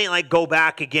 It ain't like go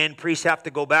back again, priests have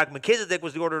to go back. Melchizedek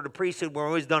was the order of the priesthood where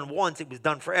it was done once, it was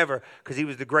done forever because he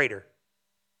was the greater.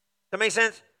 Does that make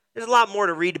sense? There's a lot more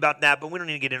to read about that, but we don't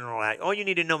need to get into all that. All you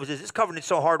need to know is this covenant's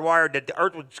so hardwired that the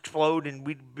earth would explode and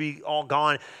we'd be all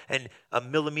gone and a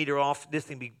millimeter off. This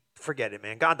thing forget it,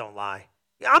 man. God don't lie.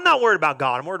 I'm not worried about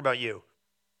God. I'm worried about you.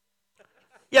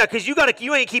 Yeah, because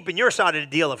you ain't keeping your side of the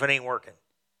deal if it ain't working.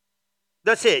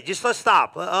 That's it. Just let's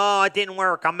stop. Oh, it didn't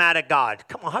work. I'm mad at God.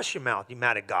 Come on, hush your mouth. You're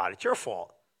mad at God. It's your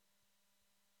fault.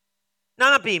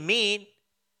 Not being mean.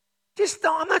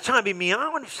 I'm not trying to be mean. I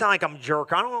don't want to sound like I'm a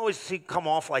jerk. I don't always come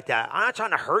off like that. I'm not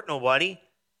trying to hurt nobody.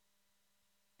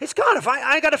 It's God. If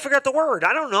I got to figure out the word.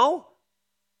 I don't know.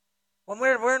 Well,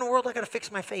 where in the world I got to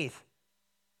fix my faith?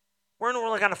 Where in the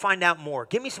world I got to find out more?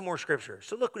 Give me some more scripture.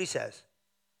 So look what he says.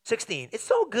 16. It's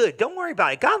so good. Don't worry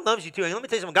about it. God loves you too. And let me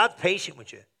tell you something. God's patient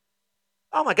with you.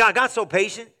 Oh my God, God's so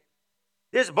patient.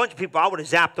 There's a bunch of people I would have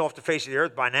zapped off the face of the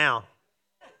earth by now.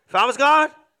 If I was God,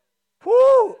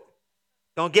 whoo.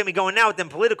 Don't get me going now with them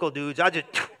political dudes.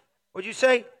 What'd you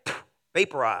say?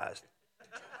 Vaporized.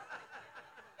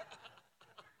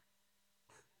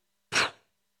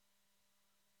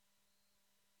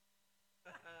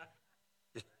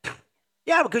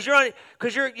 Yeah, because you're in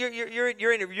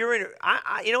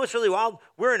you know what's really wild?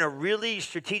 We're in a really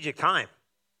strategic time.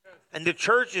 And the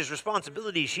church's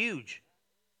responsibility is huge.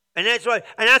 And that's why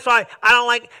I don't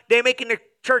like, they're making the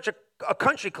church a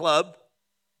country club.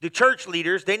 The church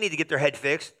leaders, they need to get their head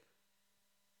fixed.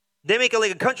 They make it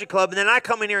like a country club, and then I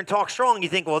come in here and talk strong, and you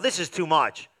think, well, this is too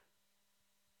much.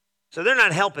 So they're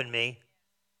not helping me.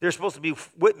 They're supposed to be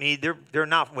with me. They're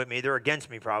not with me. They're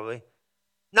against me probably.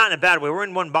 Not in a bad way. We're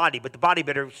in one body, but the body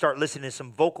better start listening to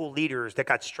some vocal leaders that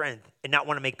got strength and not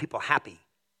want to make people happy.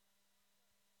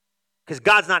 Because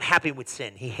God's not happy with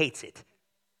sin. He hates it.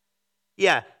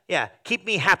 Yeah. Keep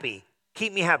me happy.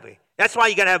 Keep me happy. That's why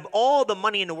you got to have all the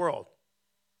money in the world.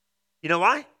 You know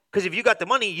why? Because if you got the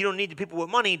money, you don't need the people with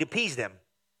money to appease them.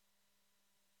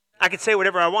 I can say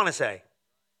whatever I want to say.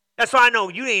 That's why I know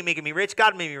you ain't making me rich.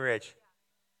 God made me rich.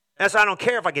 That's why I don't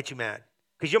care if I get you mad.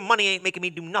 Because your money ain't making me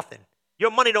do nothing.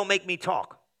 Your money don't make me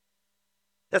talk.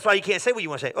 That's why you can't say what you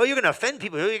want to say. Oh, you're going to offend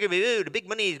people. Oh, you're going to be, ooh, the big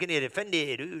money is going to get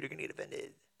offended. Ooh, they're going to get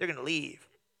offended. They're going to leave.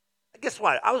 Guess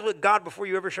what? I was with God before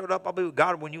you ever showed up. I'll be with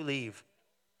God when you leave.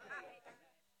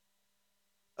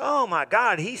 Oh, my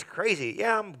God, he's crazy.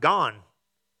 Yeah, I'm gone.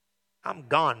 I'm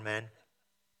gone, man.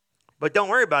 But don't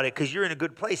worry about it because you're in a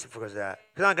good place because of that.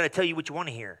 Because I'm not going to tell you what you want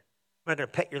to hear. I'm not going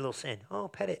to pet your little sin. Oh,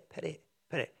 pet it, pet it,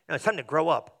 pet it. No, it's time to grow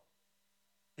up.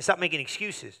 And stop making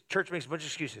excuses. Church makes a bunch of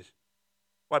excuses.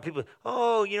 Why people,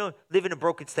 oh, live in a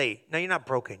broken state. No, you're not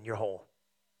broken. You're whole.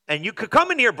 And you could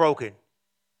come in here broken.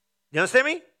 You understand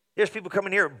me? There's people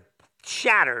coming here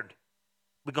shattered.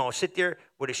 We're going to sit there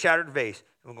with a shattered vase,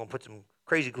 and we're going to put some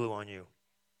crazy glue on you.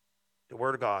 The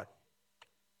Word of God.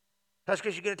 That's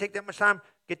because you're going to take that much time?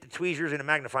 Get the tweezers and a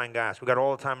magnifying glass. We got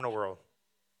all the time in the world.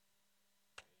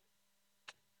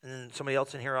 And then somebody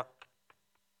else in here.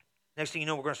 Next thing you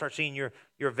know, we're going to start seeing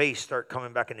your vase start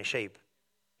coming back into shape.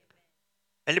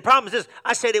 And the problem is this.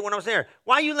 I said it when I was there.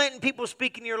 Why are you letting people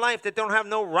speak in your life that don't have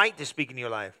no right to speak in your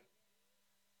life?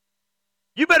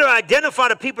 You better identify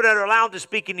the people that are allowed to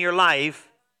speak in your life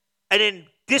and then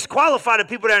disqualify the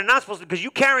people that are not supposed to, because you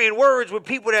carrying words with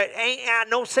people that ain't had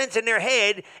no sense in their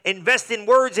head, investing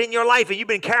words in your life, and you've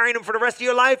been carrying them for the rest of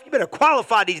your life. You better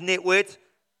qualify these nitwits.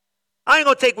 I ain't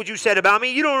going to take what you said about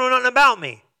me. You don't know nothing about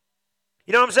me.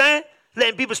 You know what I'm saying?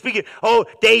 Letting people speak, oh,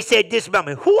 they said this about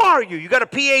me. Who are you? You got a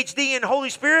PhD in Holy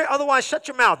Spirit? Otherwise, shut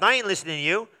your mouth. I ain't listening to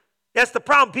you. That's the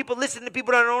problem. People listen to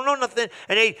people that don't know nothing,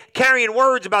 and they carrying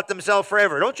words about themselves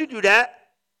forever. Don't you do that.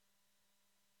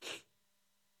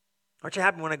 Aren't you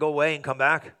happy when I go away and come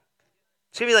back?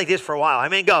 It's going to be like this for a while. I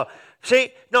mean, go.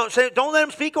 Don't let them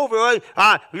speak over.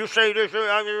 You say this.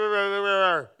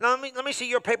 No, let me see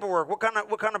your paperwork. What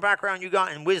kind of background you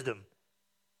got in wisdom?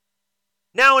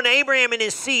 Now, in Abraham and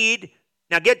his seed,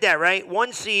 now get that, right?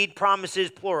 One seed promises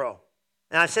plural.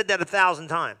 And I said that 1,000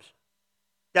 times.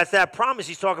 That's that promise.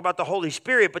 He's talking about the Holy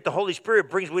Spirit, but the Holy Spirit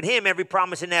brings with him every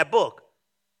promise in that book.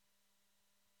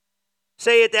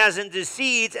 Say it as in the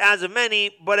seeds, as of many,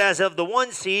 but as of the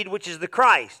one seed, which is the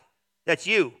Christ. That's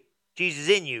you. Jesus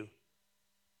in you.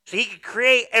 So he can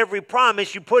create every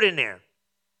promise you put in there.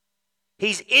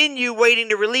 He's in you waiting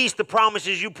to release the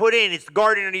promises you put in. It's the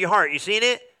garden of your heart. You seen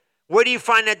it? Where do you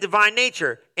find that divine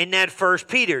nature? In that 1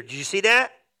 Peter. Did you see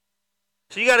that?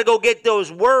 So you got to go get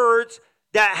those words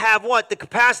that have what? The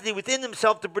capacity within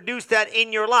themselves to produce that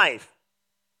in your life.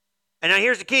 And now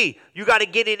here's the key. You got to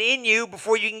get it in you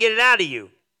before you can get it out of you.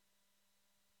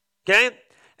 Okay?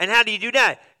 And how do you do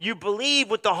that? You believe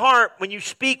with the heart when you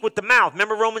speak with the mouth.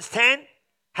 Remember Romans 10?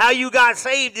 How you got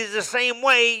saved is the same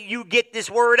way you get this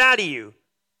word out of you.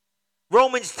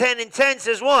 Romans 10:10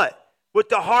 says what? With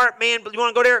the heart, man. You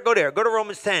want to go there? Go there. Go to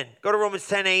Romans 10. Go to Romans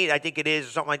 10:8, I think it is, or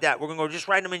something like that. We're going to go just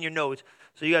write them in your notes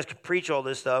so you guys can preach all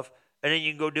this stuff, and then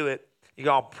you can go do it. You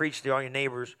can all preach to all your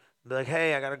neighbors. Be like,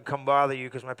 hey, I got to come bother you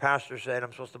because my pastor said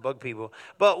I'm supposed to bug people.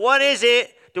 But what is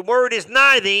it? The word is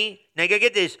nigh thee. Now you got to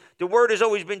get this. The word has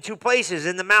always been two places,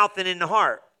 in the mouth and in the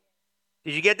heart.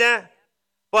 Did you get that?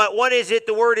 But what is it?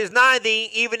 The word is nigh thee,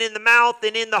 even in the mouth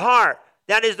and in the heart.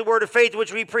 That is the word of faith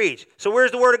which we preach. So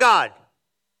where's the word of God?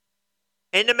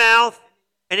 In the mouth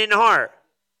and in the heart.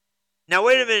 Now,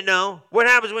 wait a minute, no. What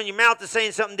happens when your mouth is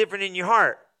saying something different in your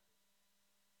heart?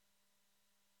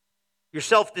 You're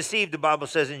self-deceived, the Bible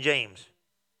says in James.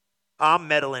 I'm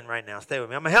meddling right now. Stay with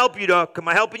me. I'm going to help you, though. Am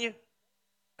I helping you?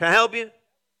 Can I help you?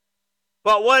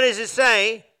 But what does it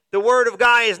say? The word of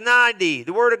God is nigh thee.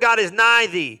 The word of God is nigh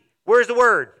thee. Where's the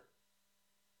word?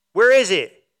 Where is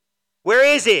it? Where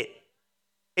is it?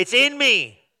 It's in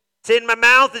me. It's in my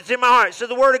mouth. It's in my heart. So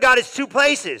the word of God is two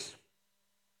places.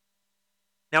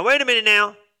 Now, wait a minute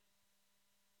now.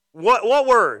 What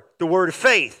word? The word of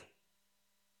faith.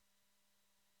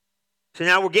 So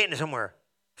now we're getting somewhere.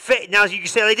 Faith. Now you can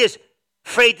say it like this.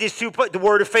 Faith is two places. The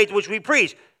word of faith which we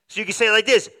preach. So you can say it like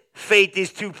this. Faith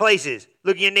is two places.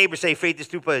 Look at your neighbor, say faith is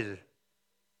two places.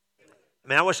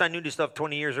 Man, I wish I knew this stuff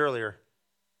 20 years earlier.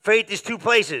 Faith is two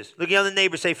places. Look at your other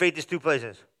neighbor, say faith is two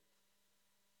places.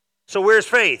 So where's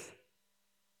faith?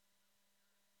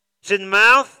 It's in the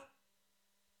mouth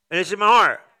and it's in my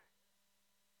heart.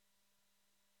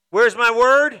 Where's my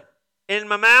word? In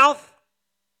my mouth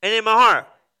and in my heart.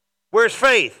 Where's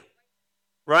faith?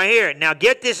 Right here. Now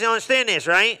get this and understand this,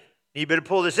 right? You better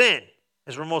pull this in.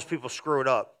 That's where most people screw it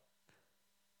up.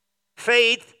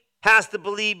 Faith has to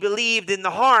be believed in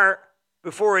the heart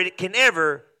before it can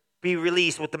ever be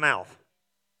released with the mouth.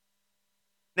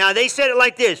 Now they said it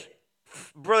like this.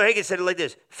 Brother Hagin said it like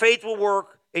this. Faith will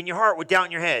work in your heart with doubt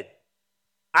in your head.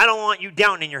 I don't want you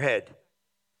doubting in your head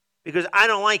because I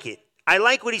don't like it. I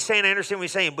like what he's saying. I understand what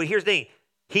he's saying. But here's the thing.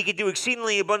 He could do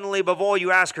exceedingly abundantly above all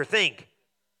you ask or think.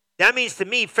 That means to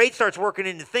me, faith starts working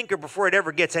in the thinker before it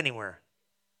ever gets anywhere.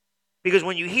 Because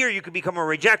when you hear, you can become a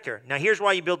rejecter. Now, here's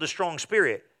why you build a strong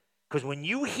spirit. Because when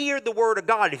you hear the word of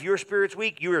God, if your spirit's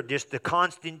weak, you're just the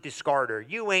constant discarder.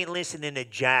 You ain't listening to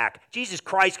jack. Jesus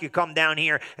Christ could come down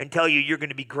here and tell you you're going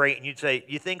to be great. And you'd say,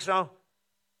 you think so?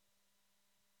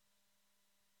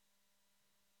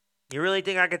 You really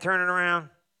think I could turn it around?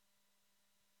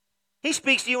 He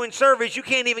speaks to you in service. You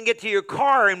can't even get to your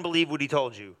car and believe what he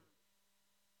told you.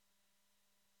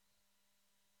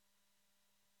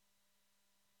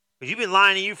 Because you've been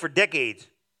lying to you for decades.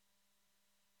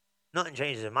 Nothing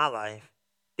changes in my life.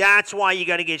 That's why you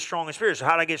got to get strong in spirit. So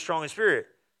how do I get strong in spirit?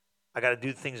 I got to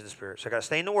do things in the spirit. So I got to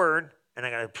stay in the word, and I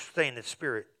got to stay in the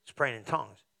spirit, praying in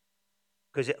tongues.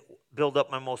 Because it build up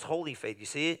my most holy faith. You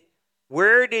see it?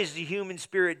 Where does the human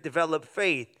spirit develop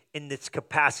faith? In its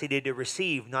capacity to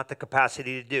receive, not the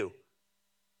capacity to do.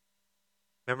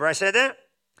 Remember I said that?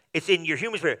 It's in your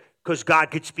human spirit. Because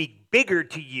God could speak bigger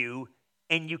to you,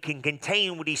 and you can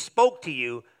contain what he spoke to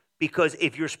you, because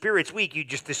if your spirit's weak, you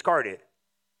just discard it.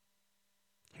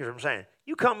 Here's what I'm saying.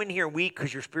 You come in here weak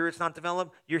because your spirit's not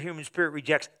developed, your human spirit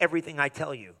rejects everything I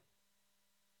tell you.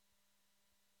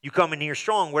 You come in here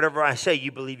strong, whatever I say,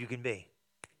 you believe you can be.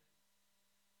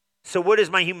 So what does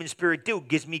my human spirit do? It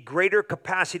gives me greater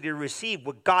capacity to receive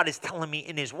what God is telling me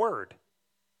in his word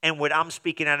and what I'm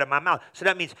speaking out of my mouth. So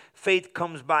that means faith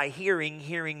comes by hearing,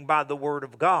 hearing by the word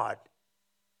of God.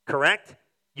 Correct?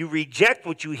 You reject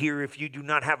what you hear if you do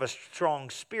not have a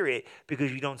strong spirit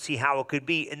because you don't see how it could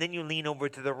be. And then you lean over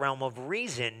to the realm of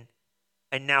reason,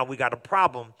 and now we got a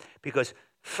problem because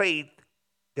faith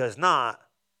does not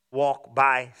walk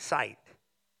by sight.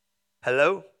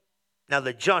 Hello? Now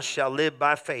the just shall live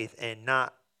by faith and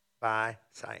not by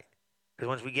sight. Because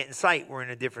once we get in sight, we're in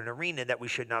a different arena that we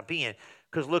should not be in.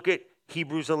 Because look at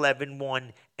Hebrews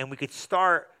 11:1, and we could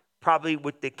start probably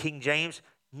with the King James.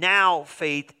 Now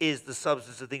faith is the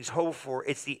substance of things hoped for.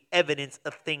 It's the evidence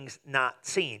of things not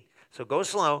seen. So go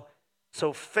slow.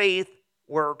 So faith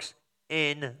works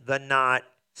in the not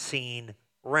seen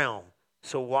realm.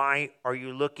 So why are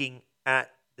you looking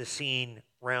at the seen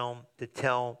realm to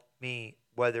tell me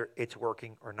whether it's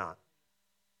working or not?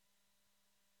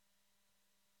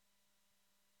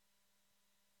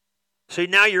 So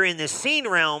now you're in the seen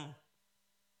realm.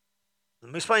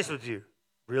 Let me explain something to you.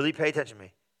 Really pay attention to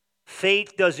me.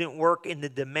 Faith doesn't work in the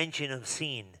dimension of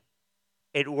seen.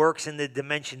 It works in the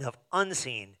dimension of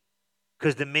unseen.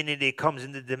 Because the minute it comes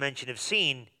in the dimension of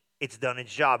seen, it's done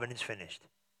its job and it's finished.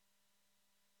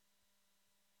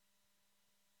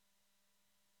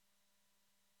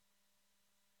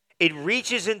 It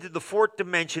reaches into the fourth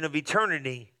dimension of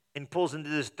eternity and pulls into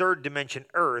this third dimension,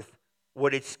 earth,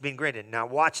 what it's been granted. Now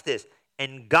watch this.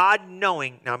 And God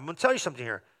knowing, now I'm going to tell you something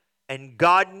here. And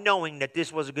God knowing that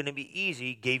this wasn't going to be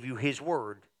easy, gave you his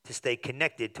word to stay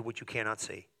connected to what you cannot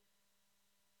see.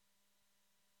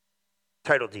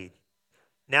 Title deed.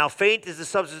 Now faith is the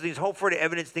substance of things hoped for, the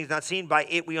evidence of things not seen. By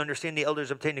it we understand the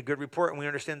elders obtained a good report, and we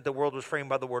understand that the world was framed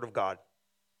by the word of God.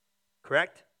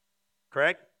 Correct?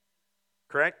 Correct?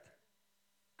 Correct?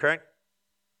 Correct?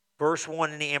 Verse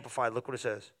 1 in the Amplified, look what it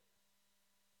says.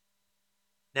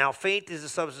 Now faith is the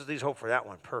substance of things hoped for. That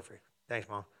one, perfect. Thanks,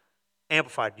 Mom.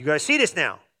 Amplified. You got to see this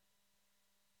now.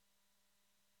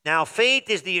 Now faith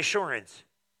is the assurance,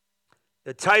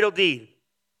 the title deed.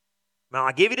 Now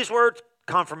I give you this word,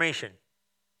 confirmation.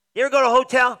 You ever go to a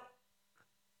hotel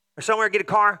or somewhere get a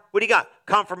car? What do you got?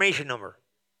 Confirmation number.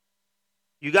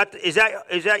 You got is that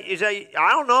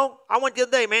I don't know. I went the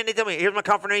other day, man. They tell me, here's my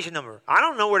confirmation number. I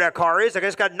don't know where that car is. I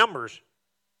guess it's got numbers.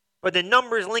 But the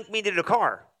numbers link me to the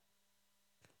car.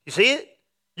 You see it?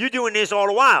 You're doing this all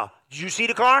the while. Did you see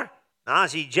the car? No, I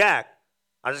see Jack.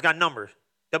 I just got numbers.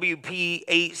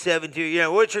 WP872. Yeah,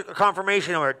 what's your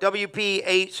confirmation number?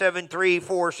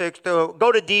 WP873462.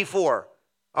 Go to D4.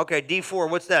 Okay, D4.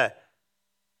 What's that?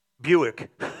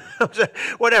 Buick.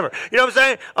 Whatever. You know what I'm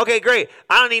saying? Okay, great.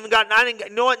 I didn't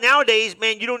you know what? Nowadays,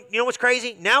 man, you know what's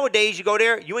crazy? Nowadays, you go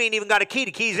there, you ain't even got a key.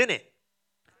 The key's in it.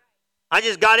 I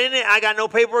just got in it. I got no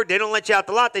paperwork. They don't let you out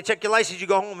the lot. They check your license. You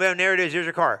go home. Man, there it is. Here's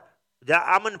your car.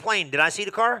 I'm on the plane. Did I see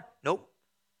the car? Nope.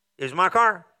 It's my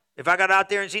car. If I got out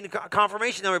there and seen the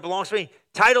confirmation number, it belongs to me.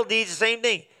 Title deed's the same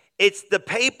thing. It's the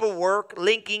paperwork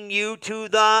linking you to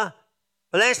the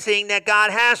blessing that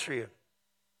God has for you.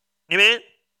 Amen?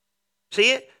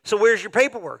 See it? So where's your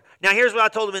paperwork? Now, here's what I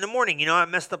told him in the morning. You know, I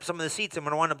messed up some of the seats. I'm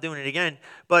going to wind up doing it again.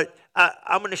 But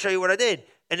I'm going to show you what I did.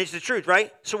 And it's the truth,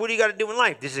 right? So what do you got to do in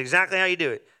life? This is exactly how you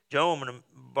do it. Joe, I'm going to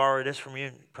borrow this from you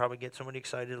and probably get somebody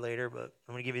excited later, but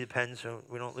I'm going to give you the pen so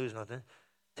we don't lose nothing.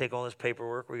 Take all this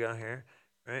paperwork we got here,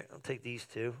 right? I'll take these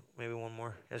two, maybe one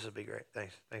more. This will be great.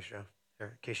 Thanks. Thanks, Joe. Here,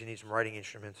 in case you need some writing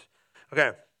instruments.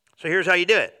 Okay, so here's how you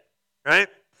do it, right?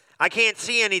 I can't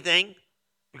see anything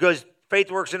because faith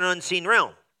works in an unseen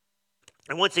realm.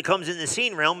 And once it comes in the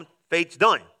seen realm, faith's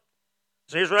done.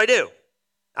 So here's what I do.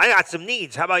 I got some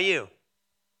needs. How about you?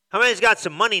 How many's got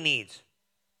some money needs?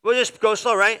 We'll just go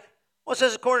slow, right? Well, it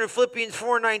says according to Philippians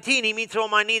 4:19, he meets all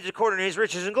my needs according to his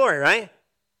riches and glory, right?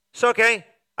 So, okay,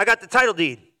 I got the title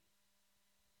deed.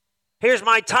 Here's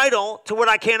my title to what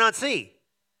I cannot see.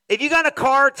 If you got a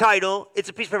car title, it's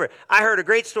a piece of paper. I heard a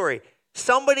great story.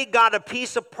 Somebody got a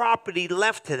piece of property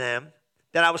left to them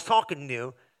that I was talking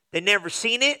to. They never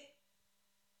seen it.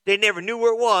 They never knew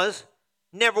where it was.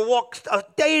 Never walked a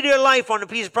day of their life on a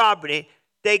piece of property.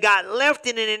 They got left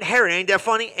in an inheritance. Ain't that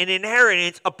funny? An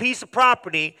inheritance, a piece of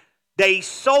property. They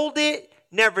sold it,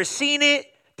 never seen it,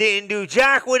 didn't do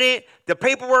jack with it. The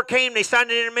paperwork came, they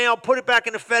signed it in the mail, put it back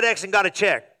in the FedEx, and got a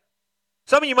check.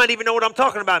 Some of you might even know what I'm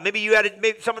talking about. Maybe you had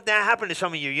maybe something that happened to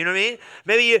some of you. You know what I mean?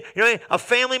 Maybe a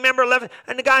family member left,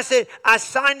 and the guy said, "I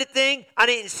signed the thing. I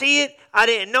didn't see it. I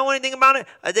didn't know anything about it."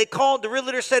 They called the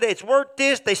realtor, said it's worth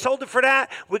this. They sold it for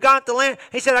that. We got the land.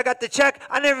 He said, "I got the check.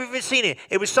 I never even seen it.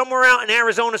 It was somewhere out in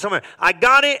Arizona somewhere. I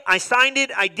got it. I signed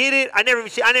it. I did it. I never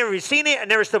even seen it. I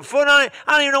never stepped foot on it.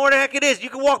 I don't even know where the heck it is.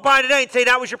 You can walk by today and say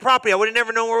that was your property. I would have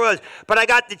never known where it was. But I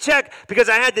got the check because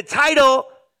I had the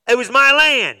title. It was my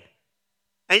land."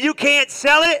 And you can't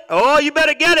sell it? Oh, you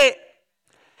better get it.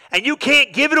 And you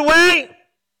can't give it away?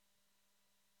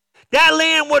 That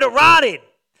land would have rotted.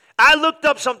 I looked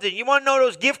up something. You want to know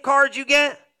those gift cards you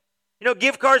get? You know,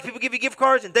 gift cards, people give you gift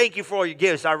cards, and thank you for all your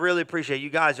gifts. I really appreciate it. You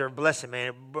guys are a blessing,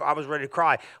 man. I was ready to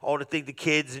cry. All the things, the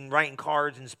kids and writing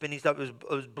cards and spinning stuff,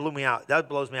 it blew me out. That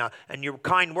blows me out. And your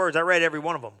kind words, I read every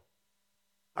one of them.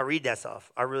 I read that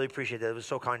stuff. I really appreciate that. It was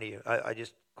so kind of you. I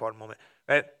just caught a moment.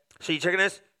 Right? So you checking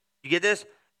this? You get this?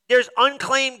 There's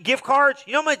unclaimed gift cards.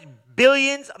 You know how much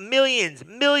billions, millions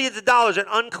of dollars in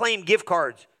unclaimed gift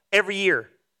cards every year?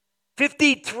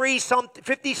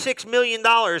 $56 million.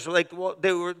 Like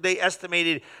they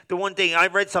estimated the one thing. I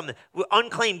read something.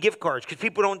 Unclaimed gift cards because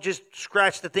people don't just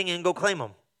scratch the thing and go claim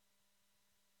them.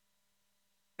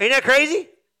 Ain't that crazy?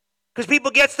 Because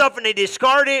people get stuff and they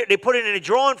discard it, they put it in a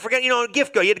drawer and forget, a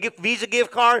gift card. You had a Visa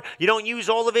gift card, you don't use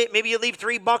all of it, maybe you leave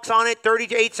 $3 on it,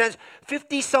 38 cents,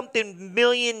 50-something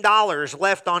million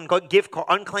left on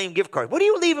unclaimed gift cards. What are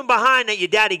you leaving behind that your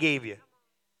daddy gave you?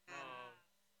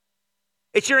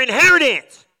 It's your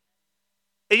inheritance.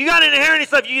 If you got an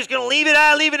inheritance left, you're just going to leave it?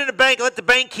 Leave it in the bank and let the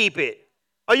bank keep it.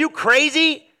 Are you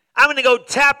crazy? I'm going to go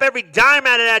tap every dime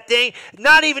out of that thing.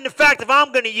 Not even the fact if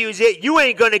I'm going to use it, you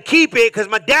ain't going to keep it because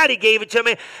my daddy gave it to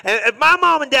me. And if my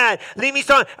mom and dad leave me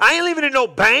something, I ain't leaving it in no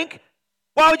bank.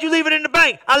 Why would you leave it in the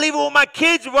bank? I leave it with my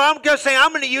kids. Well, I'm just saying I'm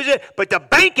going to use it, but the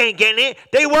bank ain't getting it.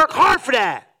 They work hard for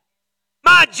that.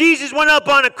 My Jesus went up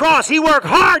on a cross. He worked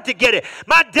hard to get it.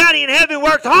 My daddy in heaven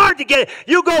worked hard to get it.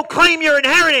 You go claim your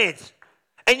inheritance.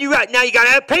 And now you got to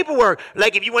have paperwork.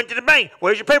 Like if you went to the bank,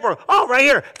 where's your paperwork? Oh, right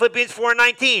here. Philippians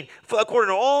 4:19.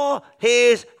 According to all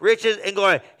his riches and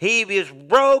glory. He was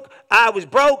broke. I was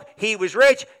broke. He was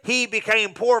rich. He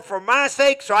became poor for my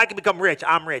sake so I can become rich.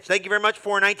 I'm rich. Thank you very much.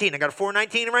 4:19. I got a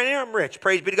 4:19 right here. I'm rich.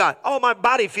 Praise be to God. Oh, my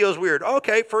body feels weird.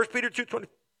 Okay. 1 Peter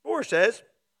 2:24 says,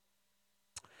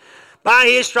 by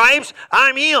his stripes,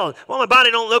 I'm healed. Well, my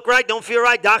body don't look right, don't feel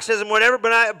right. Doc says whatever,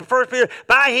 but First Peter,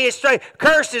 by his stripes,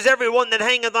 cursed is everyone that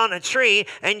hangeth on a tree,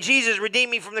 and Jesus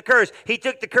redeemed me from the curse. He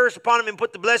took the curse upon him and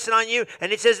put the blessing on you.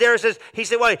 And it says there, he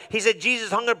said, what? He said,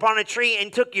 Jesus hung upon a tree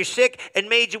and took your sick and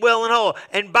made you well and whole.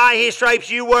 And by his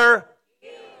stripes you were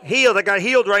healed. I got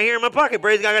healed right here in my pocket.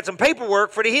 Praise God. I got some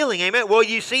paperwork for the healing. Amen. Well,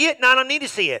 you see it? No, I don't need to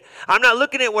see it. I'm not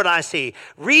looking at what I see.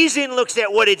 Reason looks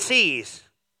at what it sees.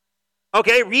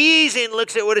 Okay, reason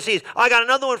looks at what it sees. I got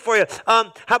another one for you.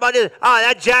 How about this?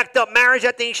 That jacked up marriage,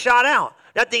 that thing shot out.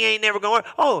 That thing ain't never going to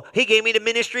work. Oh, he gave me the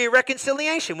ministry of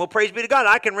reconciliation. Well, praise be to God.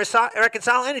 I can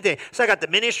reconcile anything. So I got the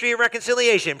ministry of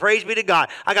reconciliation. Praise be to God.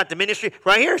 I got the ministry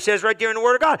right here. It says right there in the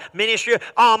Word of God. Ministry of,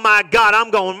 oh my God,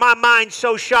 my mind's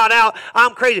so shot out.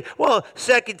 I'm crazy. Well,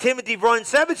 2 Timothy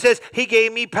 1:7 says he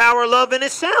gave me power, love, and a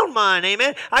sound mind.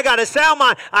 Amen. I got a sound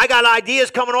mind. I got ideas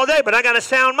coming all day, but I got a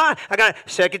sound mind. I got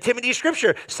 2 Timothy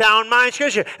scripture, sound mind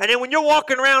scripture. And then when you're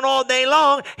walking around all day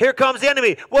long, here comes the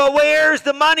enemy. Well, where's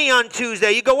the money on Tuesday?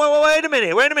 Tuesday, you go, wait a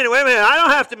minute. I don't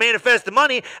have to manifest the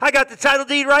money. I got the title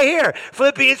deed right here.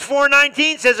 Philippians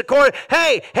 4:19 says,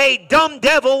 hey, dumb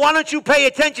devil, why don't you pay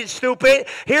attention, stupid?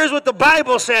 Here's what the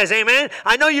Bible says, amen?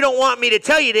 I know you don't want me to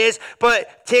tell you this,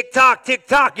 but tick tock,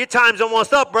 your time's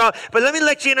almost up, bro. But let me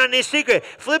let you in on this secret.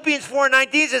 Philippians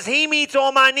 4:19 says, he meets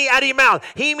all my needs, out of your mouth.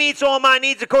 He meets all my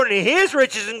needs according to his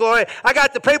riches and glory. I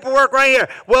got the paperwork right here.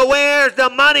 Well, where's the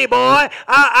money, boy?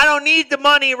 I don't need the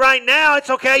money right now. It's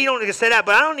okay. You don't need to say that,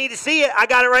 but I don't need to see it. I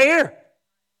got it right here.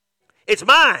 It's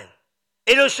mine.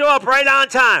 It'll show up right on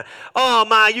time. Oh,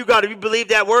 my, you believe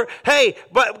that word? Hey,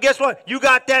 but guess what? You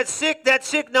got that sick.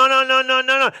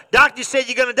 No. Doctor said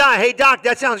you're going to die. Hey, doc,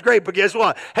 that sounds great, but guess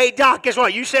what? Hey, doc, guess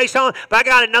what? You say something, but I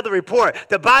got another report.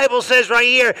 The Bible says right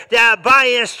here that by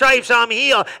his stripes I'm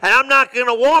healed, and I'm not going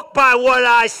to walk by what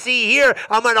I see here.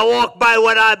 I'm going to walk by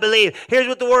what I believe. Here's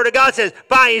what the word of God says.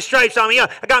 By his stripes I'm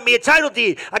healed. I got me a title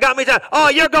deed. Oh,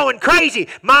 you're going crazy.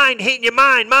 Mind hitting your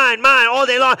mind all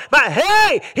day long. But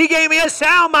hey, he gave me a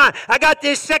sound mind. I got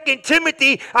this 2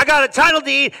 Timothy. I got a title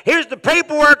deed. Here's the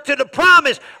paperwork to the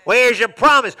promise. Where's your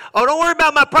promise? Oh, don't worry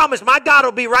about my promise. My God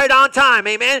will be right on time.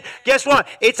 Amen. Guess what?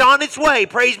 It's on its way.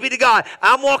 Praise be to God.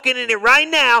 I'm walking in it right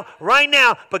now.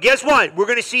 But guess what? We're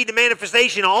going to see the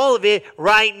manifestation of all of it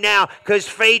right now because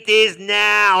faith is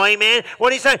now. Amen.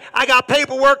 What he's saying, I got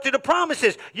paperwork to the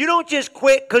promises. You don't just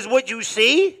quit because what you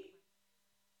see.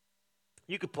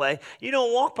 You could play. You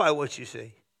don't walk by what you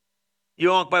see. You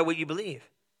walk by what you believe.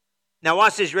 Now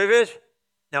watch this, Rivers.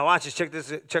 Now watch this. Check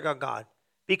this. Check out God.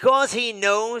 Because he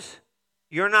knows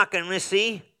you're not going to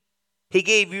see, he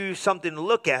gave you something to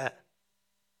look at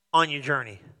on your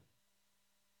journey.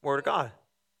 Word of God.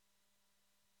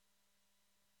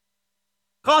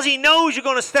 Because he knows you're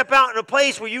going to step out in a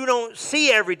place where you don't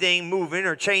see everything moving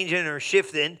or changing or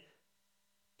shifting,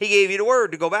 he gave you the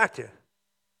word to go back to.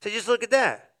 So just look at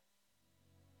that.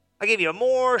 I gave you a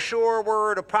more sure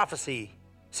word of prophecy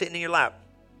sitting in your lap.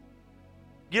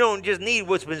 You don't just need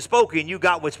what's been spoken, you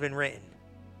got what's been written.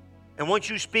 And once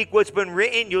you speak what's been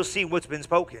written, you'll see what's been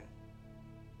spoken.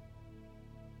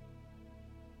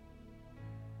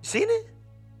 You seen it?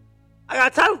 I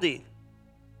got a title deed.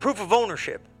 Proof of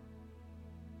ownership.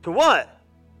 To what?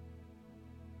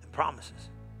 The promises.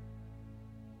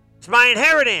 It's my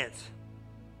inheritance.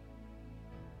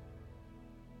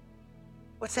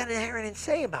 What's that inheritance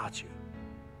say about you?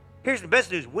 Here's the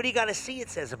best news. What do you got to see it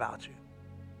says about you?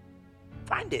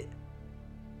 Find it.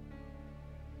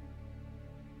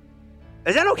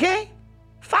 Is that okay?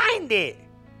 Find it.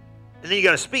 And then you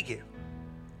got to speak it.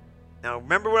 Now,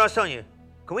 remember what I was telling you.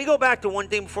 Can we go back to one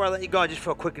thing before I let you go? I just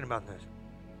felt quickened about this.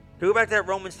 Can we go back to that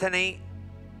Romans 10:8?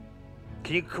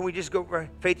 Can we just go right?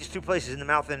 Faith is two places, in the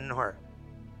mouth and in the heart.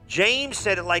 James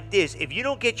said it like this. If you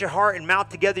don't get your heart and mouth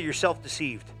together, you're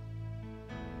self-deceived.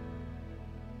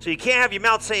 So you can't have your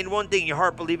mouth saying one thing, your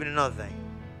heart believing another thing.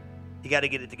 You got to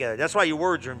get it together. That's why your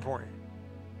words are important.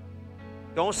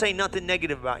 Don't say nothing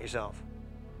negative about yourself.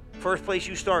 First place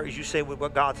you start is you say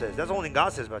what God says. That's the only thing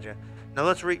God says about you. Now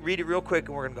let's read it real quick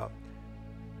and we're going to go.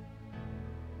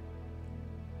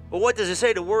 But what does it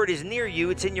say? The word is near you.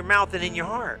 It's in your mouth and in your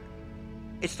heart.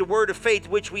 It's the word of faith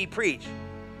which we preach.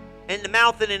 In the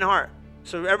mouth and in the heart.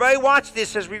 So everybody watch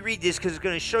this as we read this because it's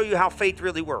going to show you how faith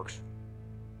really works.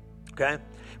 Okay?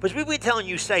 But we've been telling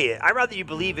you say it. I'd rather you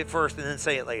believe it first and then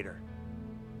say it later.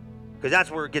 Because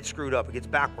that's where it gets screwed up. It gets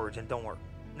backwards and don't work.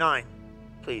 9,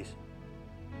 please.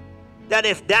 That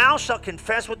if thou shalt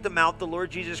confess with the mouth the Lord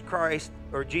Jesus Christ,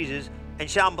 or Jesus, and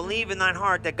shalt believe in thine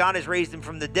heart that God has raised him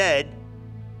from the dead,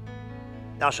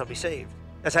 thou shalt be saved.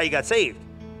 That's how you got saved.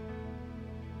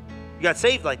 You got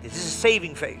saved like this. This is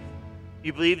saving faith.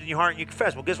 You believed in your heart and you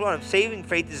confess. Well, guess what? Saving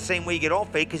faith is the same way you get all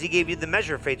faith because he gave you the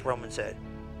measure of faith, Romans said.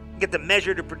 You get the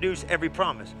measure to produce every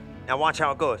promise. Now watch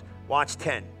how it goes. Watch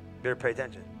 10. Better pay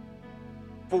attention.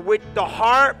 For with the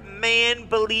heart man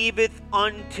believeth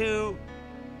unto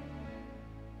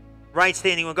right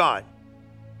standing with God.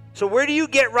 So where do you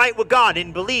get right with God?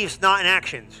 In beliefs, not in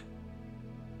actions.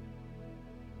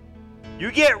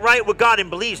 You get right with God in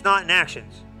beliefs, not in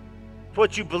actions.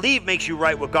 What you believe makes you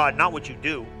right with God, not what you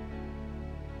do.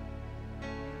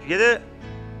 You get it?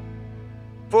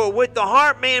 For with the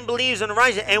heart man believes unto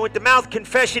righteousness, and with the mouth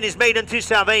confession is made unto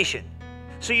salvation.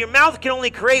 So your mouth can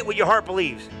only create what your heart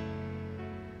believes.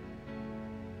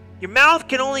 Your mouth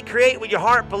can only create what your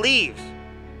heart believes.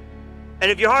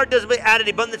 And if your heart doesn't believe, out of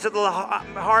the abundance of the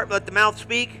heart, let the mouth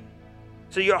speak.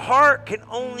 So your heart can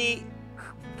only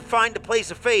find a place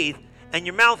of faith, and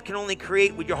your mouth can only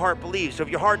create what your heart believes. So if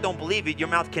your heart don't believe it, your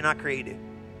mouth cannot create it.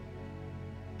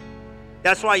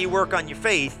 That's why you work on your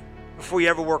faith before you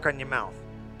ever work on your mouth.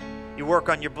 You work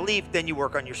on your belief, then you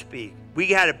work on your speak. We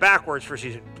had it backwards for a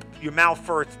season. Your mouth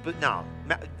first, but no.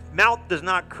 Mouth does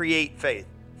not create faith.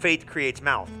 Faith creates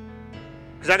mouth.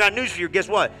 Because I got news for you. Guess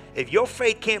what? If your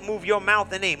faith can't move your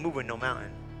mouth, it ain't moving no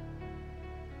mountain.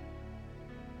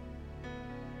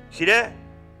 See that?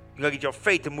 You got to get your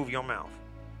faith to move your mouth.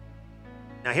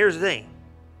 Now, here's the thing.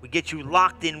 We get you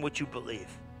locked in what you believe.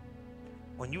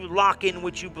 When you lock in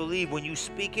what you believe, when you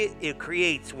speak it, it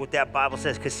creates what that Bible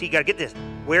says. Because see, you got to get this.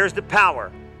 Where's the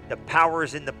power? The power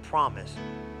is in the promise.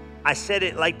 I said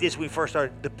it like this when we first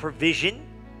started. The provision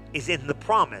is in the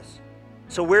promise.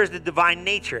 So where's the divine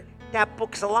nature? That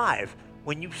book's alive.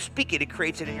 When you speak it, it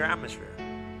creates it in your atmosphere.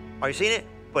 Are you seeing it?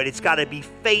 But it's got to be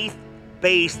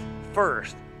faith-based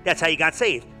first. That's how you got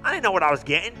saved. I didn't know what I was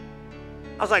getting.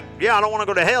 I was like, yeah, I don't want to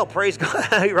go to hell. Praise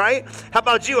God, right? How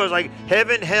about you? I was like,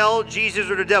 heaven, hell, Jesus,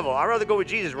 or the devil? I'd rather go with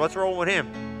Jesus. What's wrong with him?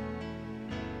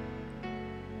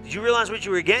 Did you realize what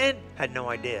you were getting? Had no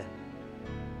idea.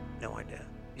 No idea.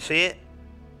 You see it?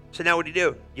 So now what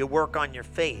do? You work on your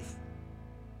faith.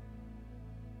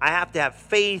 I have to have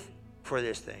faith for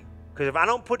this thing. Because if I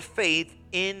don't put faith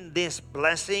in this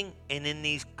blessing and in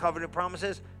these covenant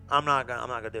promises, I'm not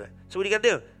gonna do it. So what do you got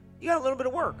to do? You got a little bit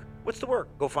of work. What's the work?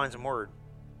 Go find some word.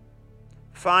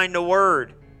 Find the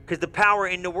word. Because the power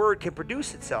in the word can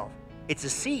produce itself. It's a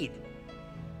seed.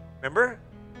 Remember?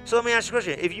 So let me ask you a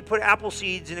question. If you put apple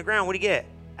seeds in the ground, what do you get?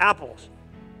 Apples.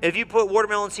 If you put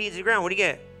watermelon seeds in the ground, what do you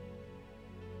get?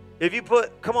 If you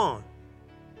put, come on.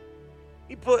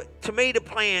 You put tomato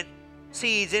plant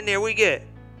seeds in there, what do you get?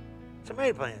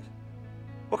 Tomato plants.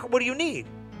 What do you need?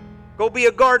 Go be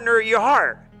a gardener of your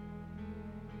heart.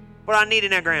 What I need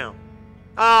in that ground.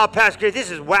 Oh, Pastor Chris, this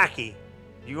is wacky.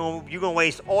 You're gonna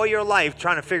waste all your life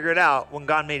trying to figure it out when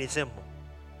God made it simple.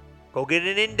 Go get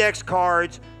an index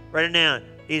cards, write it down.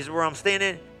 This is where I'm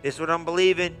standing. This is what I'm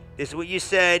believing. This is what you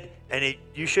said. And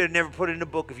you should have never put it in the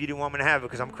book if you didn't want me to have it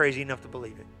because I'm crazy enough to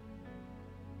believe it.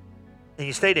 And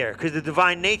you stay there because the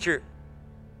divine nature,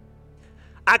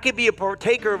 I could be a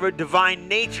partaker of a divine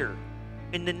nature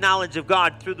in the knowledge of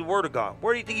God through the Word of God.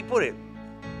 Where do you think he put it?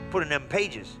 Put in them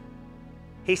pages.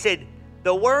 He said,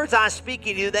 the words I speak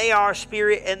to you, they are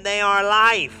spirit and they are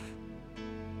life.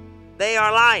 They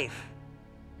are life.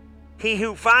 He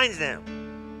who finds them.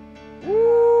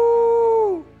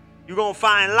 Woo! You're going to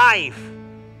find life.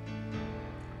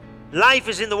 Life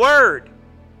is in the Word.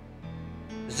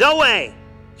 Zoe.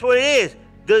 That's what it is.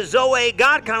 The Zoe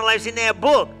God kind of life is in that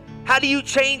book. How do you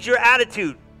change your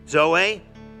attitude? Zoe.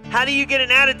 How do you get an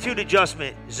attitude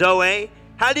adjustment? Zoe.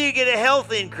 How do you get a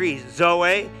health increase?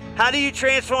 Zoe. How do you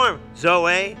transform?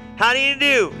 Zoe. How do you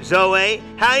do? Zoe.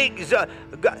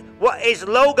 What is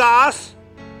Logos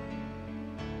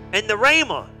and the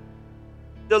Rhema?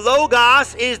 The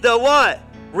Logos is the what?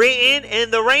 Written,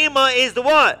 and the Rhema is the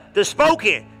what? The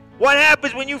spoken. What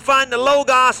happens when you find the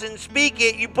Logos and speak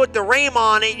it? You put the Rhema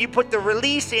on it, you put the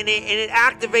release in it, and it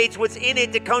activates what's in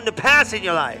it to come to pass in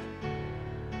your life.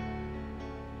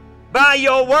 By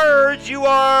your words you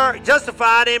are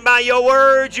justified, and by your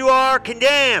words you are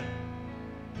condemned.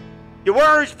 Your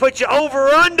words put you over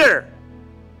or under.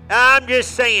 I'm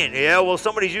just saying. Yeah, well,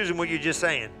 somebody's using what you're just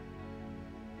saying.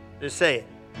 Just say it.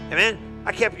 Amen?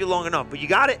 I kept you long enough, but you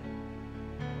got it.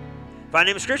 Find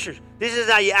them in scriptures. This is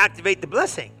how you activate the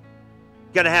blessing.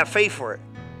 You got to have faith for it.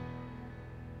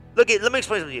 Let me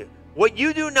explain something to you. What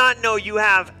you do not know you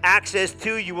have access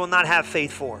to, you will not have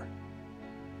faith for.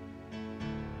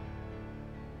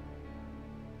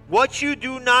 What you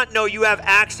do not know you have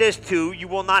access to, you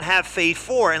will not have faith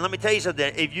for. And let me tell you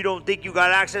something. If you don't think you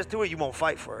got access to it, you won't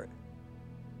fight for it.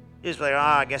 You're just like,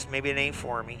 I guess maybe it ain't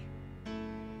for me.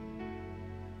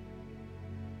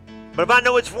 But if I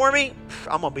know it's for me,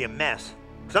 I'm going to be a mess.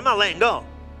 Because I'm not letting go.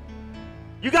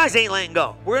 You guys ain't letting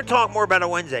go. We're going to talk more about it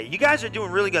Wednesday. You guys are doing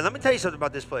really good. Let me tell you something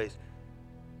about this place.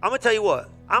 I'm going to tell you what.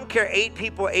 I don't care 8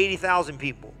 people or 80,000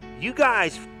 people. You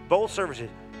guys, both services,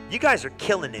 you guys are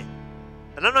killing it.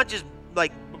 And I'm not just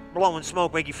like blowing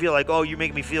smoke, make you feel like, oh, you're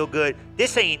making me feel good.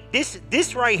 This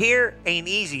right here ain't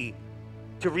easy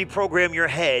to reprogram your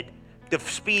head the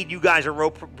speed you guys are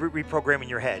reprogramming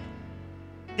your head.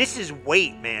 This is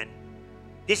weight, man.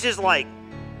 This is like,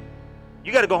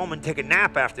 you got to go home and take a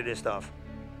nap after this stuff.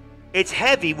 It's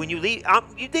heavy when you leave.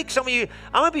 You think some of you,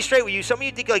 I'm going to be straight with you. Some of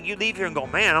you think like you leave here and go,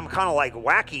 man, I'm kind of like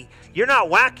wacky. You're not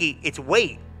wacky. It's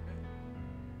weight.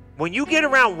 When you get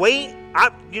around weight,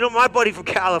 my buddy from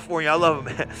California, I love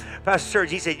him, Pastor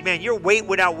Serge, he said, man, you're weight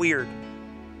without weird.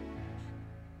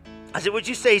 I said, what'd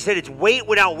you say? He said, it's weight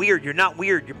without weird. You're not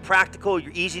weird. You're practical.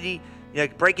 You're easy to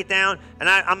break it down. And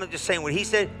I'm not just saying what he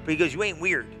said, but he goes, you ain't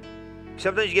weird.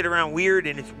 Sometimes you get around weird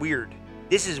and it's weird.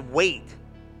 This is weight.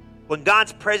 When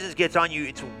God's presence gets on you,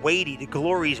 it's weighty. The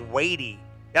glory is weighty.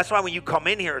 That's why when you come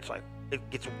in here, it's like, it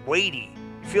gets weighty.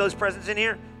 You feel his presence in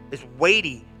here? It's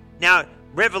weighty. Now,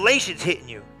 revelation's hitting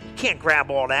you. You can't grab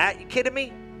all that. You kidding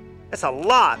me? That's a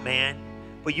lot, man.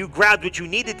 But you grabbed what you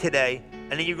needed today,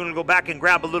 and then you're going to go back and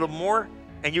grab a little more,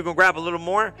 and you're going to grab a little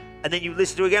more, and then you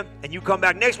listen to it again, and you come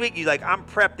back next week, you're like, I'm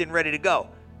prepped and ready to go.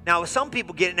 Now, some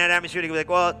people get in that atmosphere, they go like,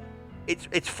 well,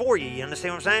 it's for you. You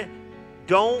understand what I'm saying?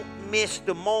 Don't miss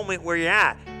the moment where you're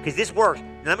at, because this works.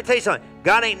 Now, let me tell you something.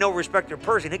 God ain't no respecter of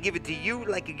person. He'll give it to you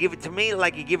like he give it to me,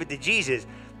 like he give it to Jesus.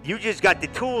 You just got the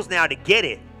tools now to get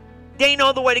it. There ain't no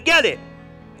other way to get it.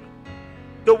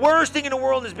 The worst thing in the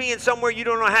world is being somewhere you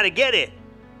don't know how to get it.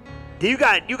 You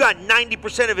got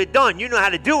 90% of it done. You know how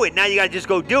to do it. Now you got to just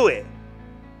go do it.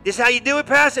 This is how you do it,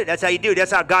 Pastor? That's how you do it.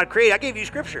 That's how God created. I gave you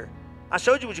scripture. I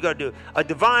showed you what you got to do. A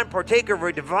divine partaker of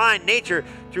a divine nature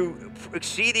through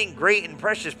exceeding great and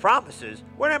precious promises.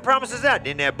 Where are that promises at?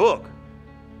 In that book.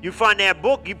 You find that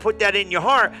book, you put that in your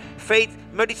heart. Faith,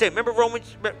 what did he say? Remember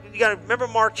Romans, you got to remember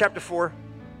Mark chapter 4.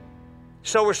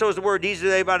 Sower sows the word, these are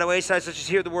they by the wayside, such as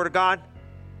hear the word of God.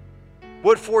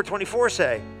 What 4:24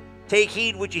 say? Take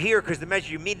heed what you hear, because the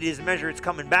measure you meet is the measure it's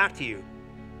coming back to you.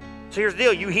 So here's the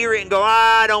deal. You hear it and go,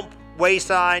 don't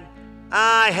wayside.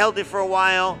 I held it for a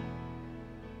while.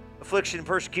 Affliction and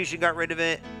persecution got rid of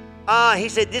it. He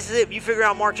said, this is it. You figure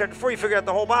out Mark chapter 4, you figure out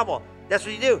the whole Bible. That's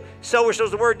what you do. Sower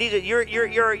sows the word.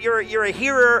 You're a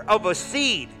hearer of a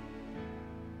seed.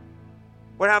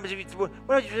 What happens if you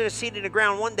put a seed in the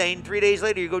ground one day and 3 days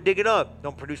later you go dig it up?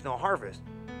 Don't produce no harvest.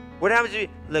 What happens if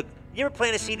you ever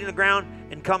plant a seed in the ground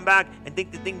and come back and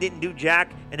think the thing didn't do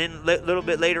jack, and then a little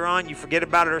bit later on you forget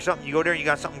about it or something, you go there and you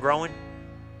got something growing?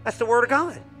 That's the word of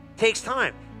God. It takes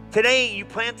time. Today you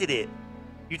planted it.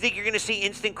 You think you're going to see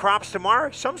instant crops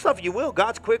tomorrow? Some stuff you will.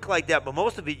 God's quick like that, but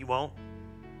most of it you won't.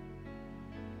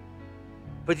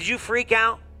 But did you freak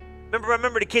out?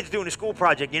 Remember the kids doing a school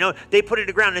project, they put it in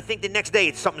the ground and they think the next day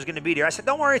something's going to be there. I said,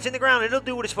 don't worry, it's in the ground. It'll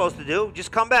do what it's supposed to do.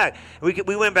 Just come back.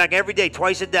 We went back every day,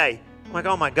 twice a day. I'm like,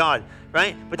 oh my God,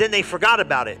 right? But then they forgot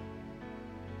about it.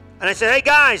 And I said, hey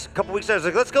guys, a couple weeks later, I was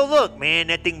like, let's go look. Man,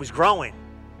 that thing was growing.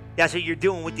 That's what you're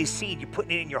doing with this seed. You're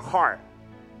putting it in your heart.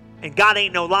 And God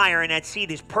ain't no liar, and that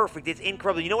seed is perfect. It's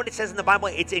incredible. You know what it says in the Bible?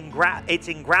 It's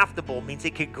engraftable, means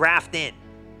it could graft in.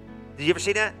 Did you ever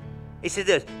see that? He said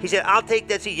this. He said, I'll take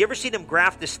that seed. You ever see them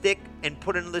graft a stick and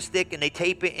put it in the stick and they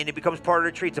tape it and it becomes part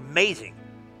of the tree? It's amazing.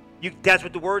 That's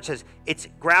what the word says. It's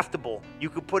graftable. You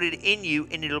could put it in you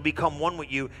and it'll become one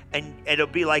with you, and it'll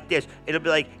be like this. It'll be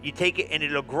like you take it and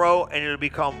it'll grow and it'll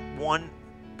become one,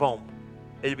 boom.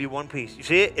 It'll be one piece. You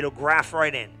see it? It'll graft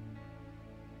right in.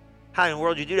 How in the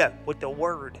world do you do that? With the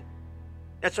word.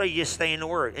 That's why you just stay in the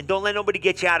word. And don't let nobody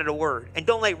get you out of the word. And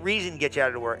don't let reason get you out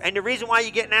of the word. And the reason why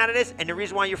you're getting out of this, and the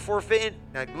reason why you're forfeiting,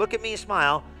 now look at me and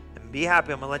smile and be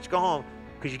happy. I'm going to let you go home,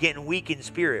 because you're getting weak in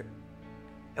spirit.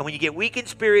 And when you get weak in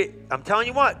spirit, I'm telling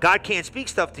you what, God can't speak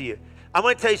stuff to you. I'm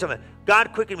going to tell you something.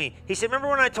 God quickened me. He said, remember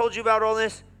when I told you about all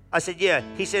this? I said, yeah.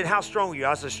 He said, how strong were you?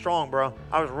 I said, strong, bro.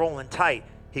 I was rolling tight.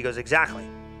 He goes, exactly.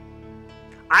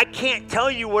 I can't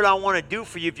tell you what I want to do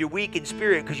for you if you're weak in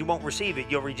spirit, because you won't receive it.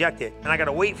 You'll reject it. And I got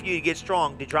to wait for you to get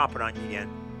strong to drop it on you again.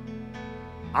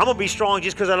 I'm going to be strong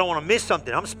just because I don't want to miss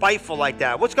something. I'm spiteful like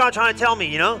that. What's God trying to tell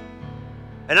me, And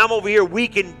I'm over here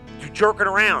weak and jerking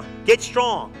around. Get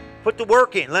strong. Put the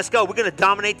work in. Let's go. We're going to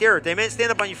dominate the earth. Amen?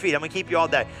 Stand up on your feet. I'm going to keep you all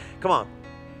day. Come on.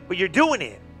 But you're doing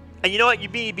it. And you know what? You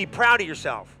be proud of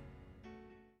yourself.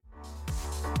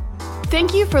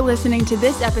 Thank you for listening to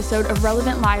this episode of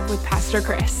Relevant Live with Pastor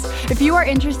Chris. If you are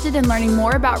interested in learning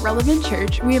more about Relevant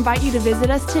Church, we invite you to visit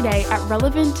us today at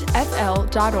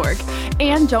relevantfl.org.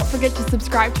 And don't forget to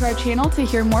subscribe to our channel to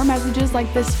hear more messages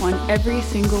like this one every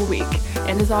single week.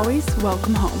 And as always,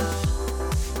 welcome home.